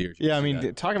next couple of years. Yeah, I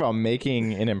mean, talk about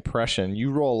making an impression.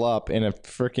 You roll up in a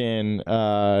freaking,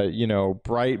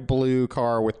 bright blue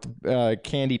car with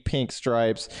candy pink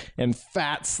stripes and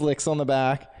fat slicks on the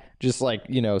back. Just like,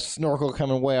 snorkel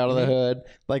coming way out of the hood.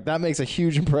 Like, that makes a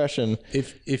huge impression.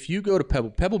 If you go to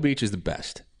Pebble Beach is the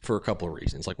best for a couple of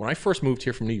reasons. Like when I first moved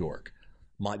here from New York,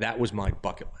 that was my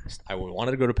bucket list. I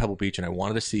wanted to go to Pebble Beach and I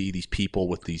wanted to see these people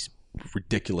with these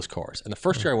ridiculous cars. And the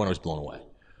first year I went, I was blown away.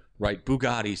 Right?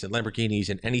 Bugattis and Lamborghinis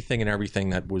and anything and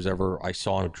everything that was ever I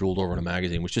saw and drooled over in a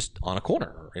magazine was just on a corner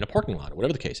or in a parking lot or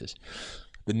whatever the case is.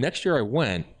 The next year I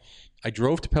went, I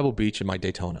drove to Pebble Beach in my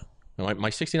Daytona.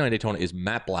 My 69 Daytona is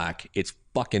matte black. It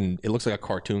looks like a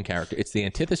cartoon character. It's the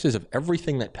antithesis of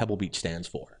everything that Pebble Beach stands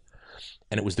for.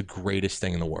 And it was the greatest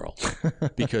thing in the world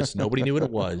because nobody knew what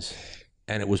it was.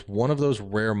 And it was one of those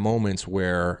rare moments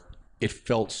where it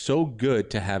felt so good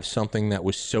to have something that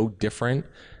was so different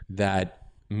that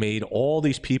made all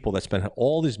these people that spent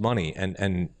all this money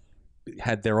and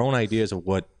had their own ideas of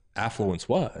what affluence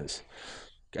was.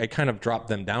 I kind of dropped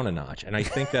them down a notch. And I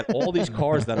think that all these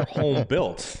cars that are home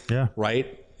built,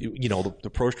 right?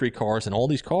 The Pro Street cars and all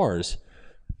these cars,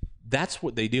 that's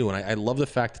what they do. And I love the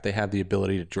fact that they have the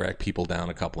ability to drag people down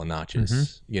a couple of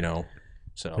notches,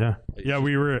 So yeah,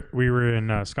 we were in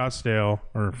Scottsdale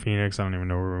or Phoenix. I don't even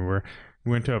know where we were.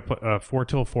 We went to a 4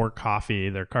 Till Fork Coffee,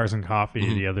 their Cars and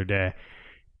Coffee the other day.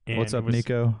 And What's up, it was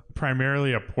Nico?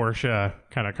 Primarily a Porsche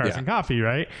kind of Cars and Coffee,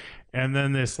 right? And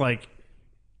then this like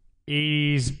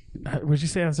 80s, would you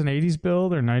say that's an 80s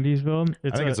build or 90s build? I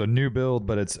think it's a new build,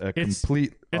 but it's a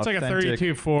complete It's like a authentic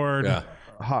 32 Ford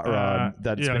hot rod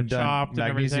that's been done,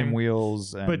 magnesium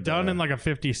wheels, but done in like a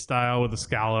 50s style with the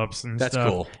scallops and that's stuff.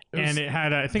 Cool. And it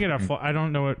had, I think it had, I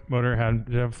don't know what motor it had.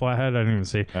 Did it have a flathead? I didn't even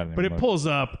see. But it pulls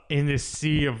up in this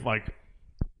sea of like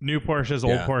new Porsches,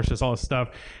 old Porsches, all this stuff,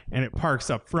 and it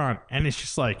parks up front, and it's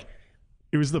just like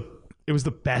it was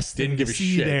the best thing to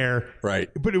see there, right?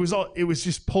 But it was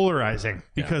just polarizing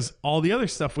because all the other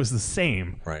stuff was the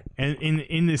same, right? And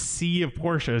in this sea of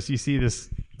Porsches, you see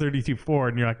this 32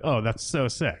 Ford, and you're like, oh, that's so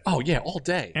sick. Oh yeah, all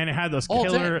day. And it had those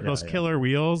killer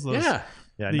wheels. Those,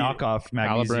 knockoff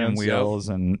magnesium wheels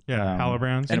and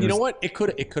Halibrands. And you know what? It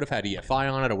could have had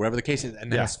EFI on it or whatever the case is,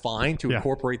 and that's fine to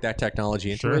incorporate that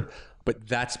technology into it. But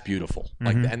that's beautiful,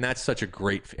 and that's such a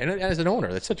great. And as an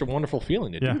owner, that's such a wonderful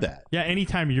feeling to do that. Yeah,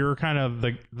 anytime you're kind of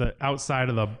the outside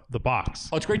of the box.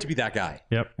 Oh, it's great to be that guy.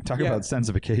 Yep. Talk about sense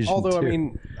of occasion. Although, too. I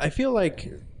mean, I feel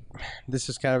like this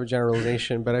is kind of a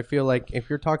generalization, but I feel like if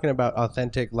you're talking about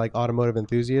authentic, like automotive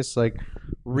enthusiasts, like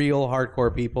real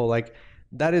hardcore people, like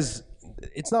that is.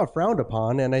 It's not frowned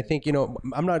upon, and I think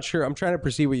I'm not sure. I'm trying to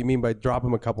perceive what you mean by drop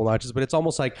them a couple notches, but it's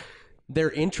almost like they're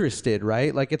interested,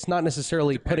 right? Like it's not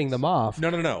necessarily putting them off. No.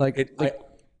 Like,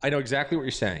 I know exactly what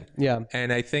you're saying. Yeah,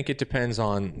 and I think it depends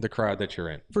on the crowd that you're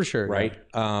in, for sure. Right?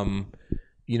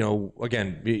 Yeah.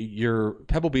 Again, your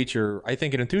Pebble Beach. I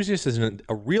think an enthusiast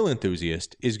a real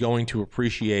enthusiast is going to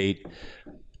appreciate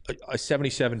a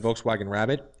 77 Volkswagen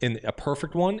Rabbit, in a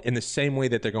perfect one, in the same way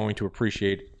that they're going to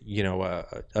appreciate a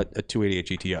 288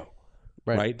 GTO.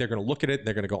 Right? They're going to look at it.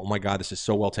 They're going to go, "Oh my God, this is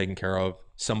so well taken care of.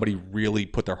 Somebody really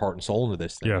put their heart and soul into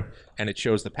this thing." Yeah. And it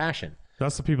shows the passion.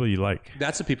 That's the people you like.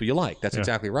 That's the people you like. That's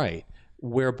exactly right.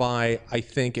 Whereby I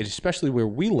think, especially where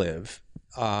we live,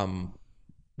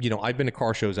 I've been to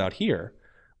car shows out here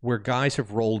where guys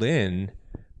have rolled in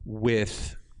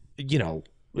with,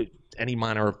 any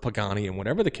minor Pagani and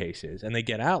whatever the case is, and they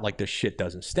get out like this shit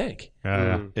doesn't stink.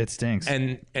 It stinks.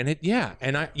 And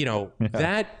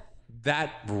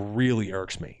that really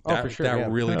irks me. For sure.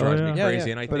 That really drives me crazy.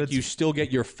 And I think you still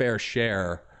get your fair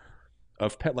share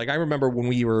of like I remember when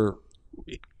we were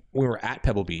at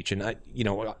Pebble Beach and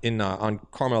on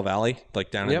Carmel Valley,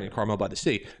 like down in Carmel by the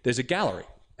sea, there's a gallery.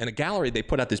 And a gallery, they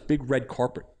put out this big red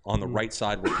carpet on the right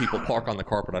side where people park on the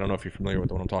carpet. I don't know if you're familiar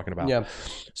with what I'm talking about. Yeah.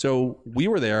 So we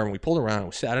were there and we pulled around. It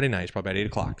was Saturday night. It's probably about 8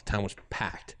 o'clock. The town was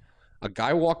packed. A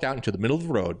guy walked out into the middle of the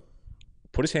road,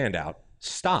 put his hand out,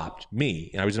 stopped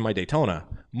me, and I was in my Daytona,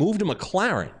 moved a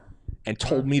McLaren, and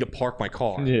told me to park my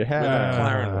car where the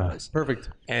McLaren was. Perfect.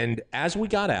 And as we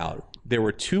got out, there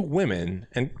were two women,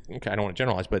 and I don't want to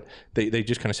generalize, but they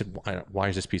just kind of said, "Why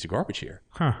is this piece of garbage here?"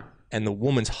 Huh. And the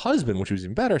woman's husband, which was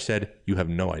even better, said, "You have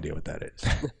no idea what that is."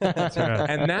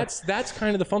 And that's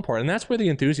kind of the fun part, and that's where the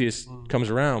enthusiast comes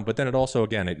around. But then it also,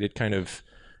 again,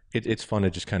 it's fun to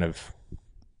just kind of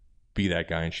be that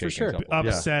guy and shake things up.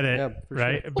 Upset it,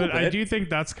 right? Sure. But I do think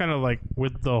that's kind of like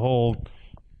with the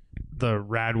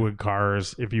Radwood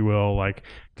cars, if you will, like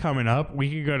coming up. We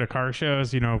could go to car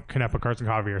shows, Canepa Cars and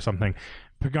Coffee or something.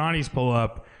 Pagani's pull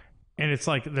up. And it's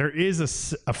like there is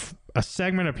a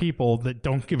segment of people that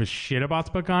don't give a shit about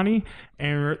the Pagani,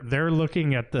 and they're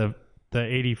looking at the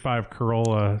 85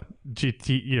 Corolla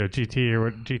GT or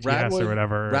what, GTS or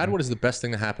whatever. Radwood is the best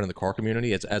thing that happened in the car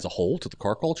community as a whole to the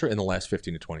car culture in the last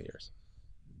 15 to 20 years,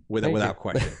 without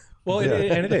question. Well,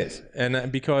 and it is,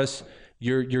 and because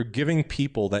you're giving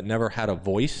people that never had a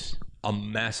voice a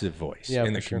massive voice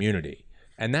in the community.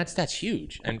 And that's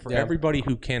huge. And for everybody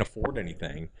who can't afford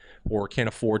anything or can't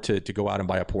afford to go out and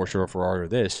buy a Porsche or a Ferrari or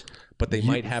this, but they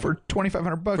might have for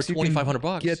 $2,500. For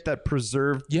 $2,500, get that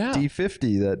preserved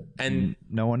D50 that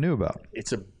no one knew about.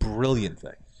 It's a brilliant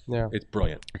thing. Yeah, it's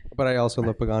brilliant. But I also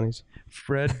love Paganis.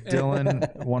 Fred Dillon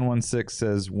 116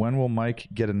 says, "When will Mike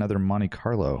get another Monte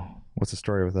Carlo?" What's the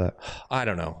story with that? I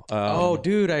don't know. Oh,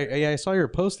 dude, I saw your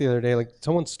post the other day. Like,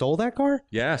 someone stole that car?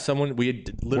 Yeah, we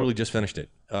had literally just finished it.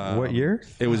 What year?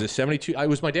 It was a 72. It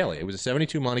was my daily. It was a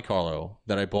 72 Monte Carlo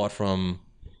that I bought from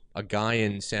a guy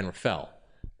in San Rafael.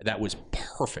 That was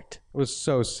perfect. It was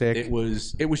so sick. It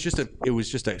was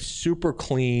just a super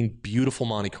clean, beautiful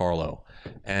Monte Carlo.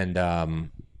 And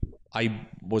I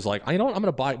was like, I'm going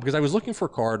to buy it because I was looking for a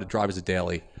car to drive as a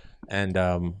daily, and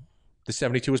the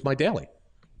 72 was my daily.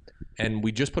 And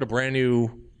we just put a brand new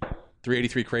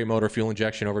 383 crate motor, fuel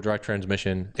injection, overdrive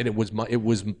transmission, and it was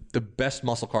the best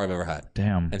muscle car I've ever had.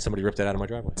 Damn! And somebody ripped it out of my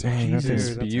driveway. Dang, that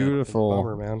is beautiful,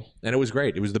 bummer, man. And it was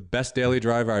great. It was the best daily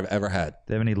driver I've ever had. Do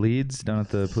they have any leads down at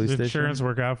the police Did station? insurance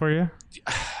work out for you?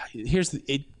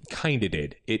 It kind of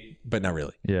did. But not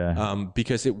really. Yeah.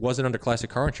 Because it wasn't under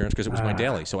classic car insurance because it was my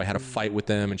daily, so I had to fight with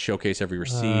them and showcase every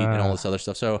receipt and all this other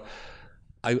stuff. So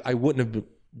I wouldn't have.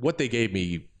 What they gave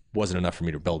me wasn't enough for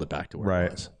me to build it back to where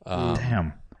it was.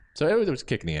 Damn. So it was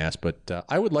kicking the ass, but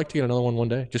I would like to get another one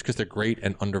day just because they're great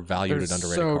and undervalued and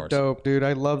underrated so cars. Dope, dude.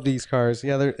 I love these cars.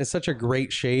 Yeah, it's such a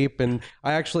great shape, and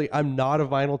I'm not a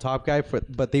vinyl top guy,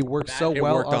 but they work so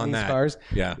well on these cars.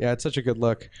 Yeah, it's such a good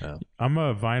look. Yeah. I'm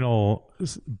a vinyl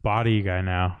body guy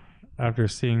now. After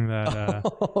seeing that,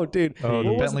 oh, dude,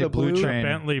 the Bentley Blue Train.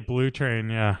 Bentley Blue Train,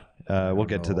 yeah. We'll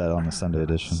get to that on the Sunday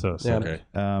edition. So okay.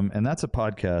 And that's a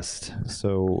podcast.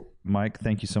 So, Mike,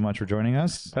 thank you so much for joining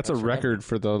us. That's a record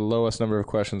for the lowest number of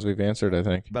questions we've answered, I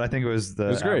think. But I think it was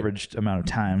the average amount of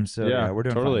time. So, yeah we're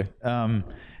doing totally. Fine.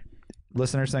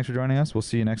 Listeners, thanks for joining us. We'll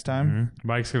see you next time. Mm-hmm.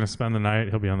 Mike's going to spend the night.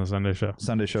 He'll be on the Sunday show.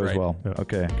 Sunday show as well. Yeah.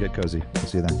 Okay, get cozy. We'll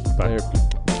see you then. Bye.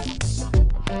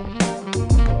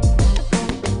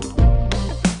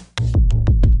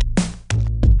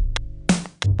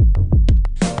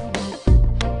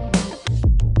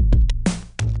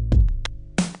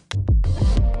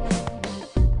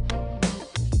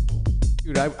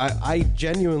 Dude, I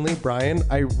genuinely, Brian,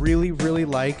 I really, really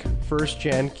like first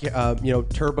gen,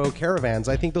 turbo caravans.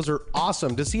 I think those are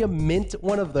awesome. To see a mint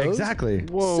one of those, Exactly.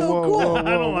 so cool. I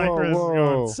don't like where this is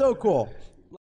going. So cool.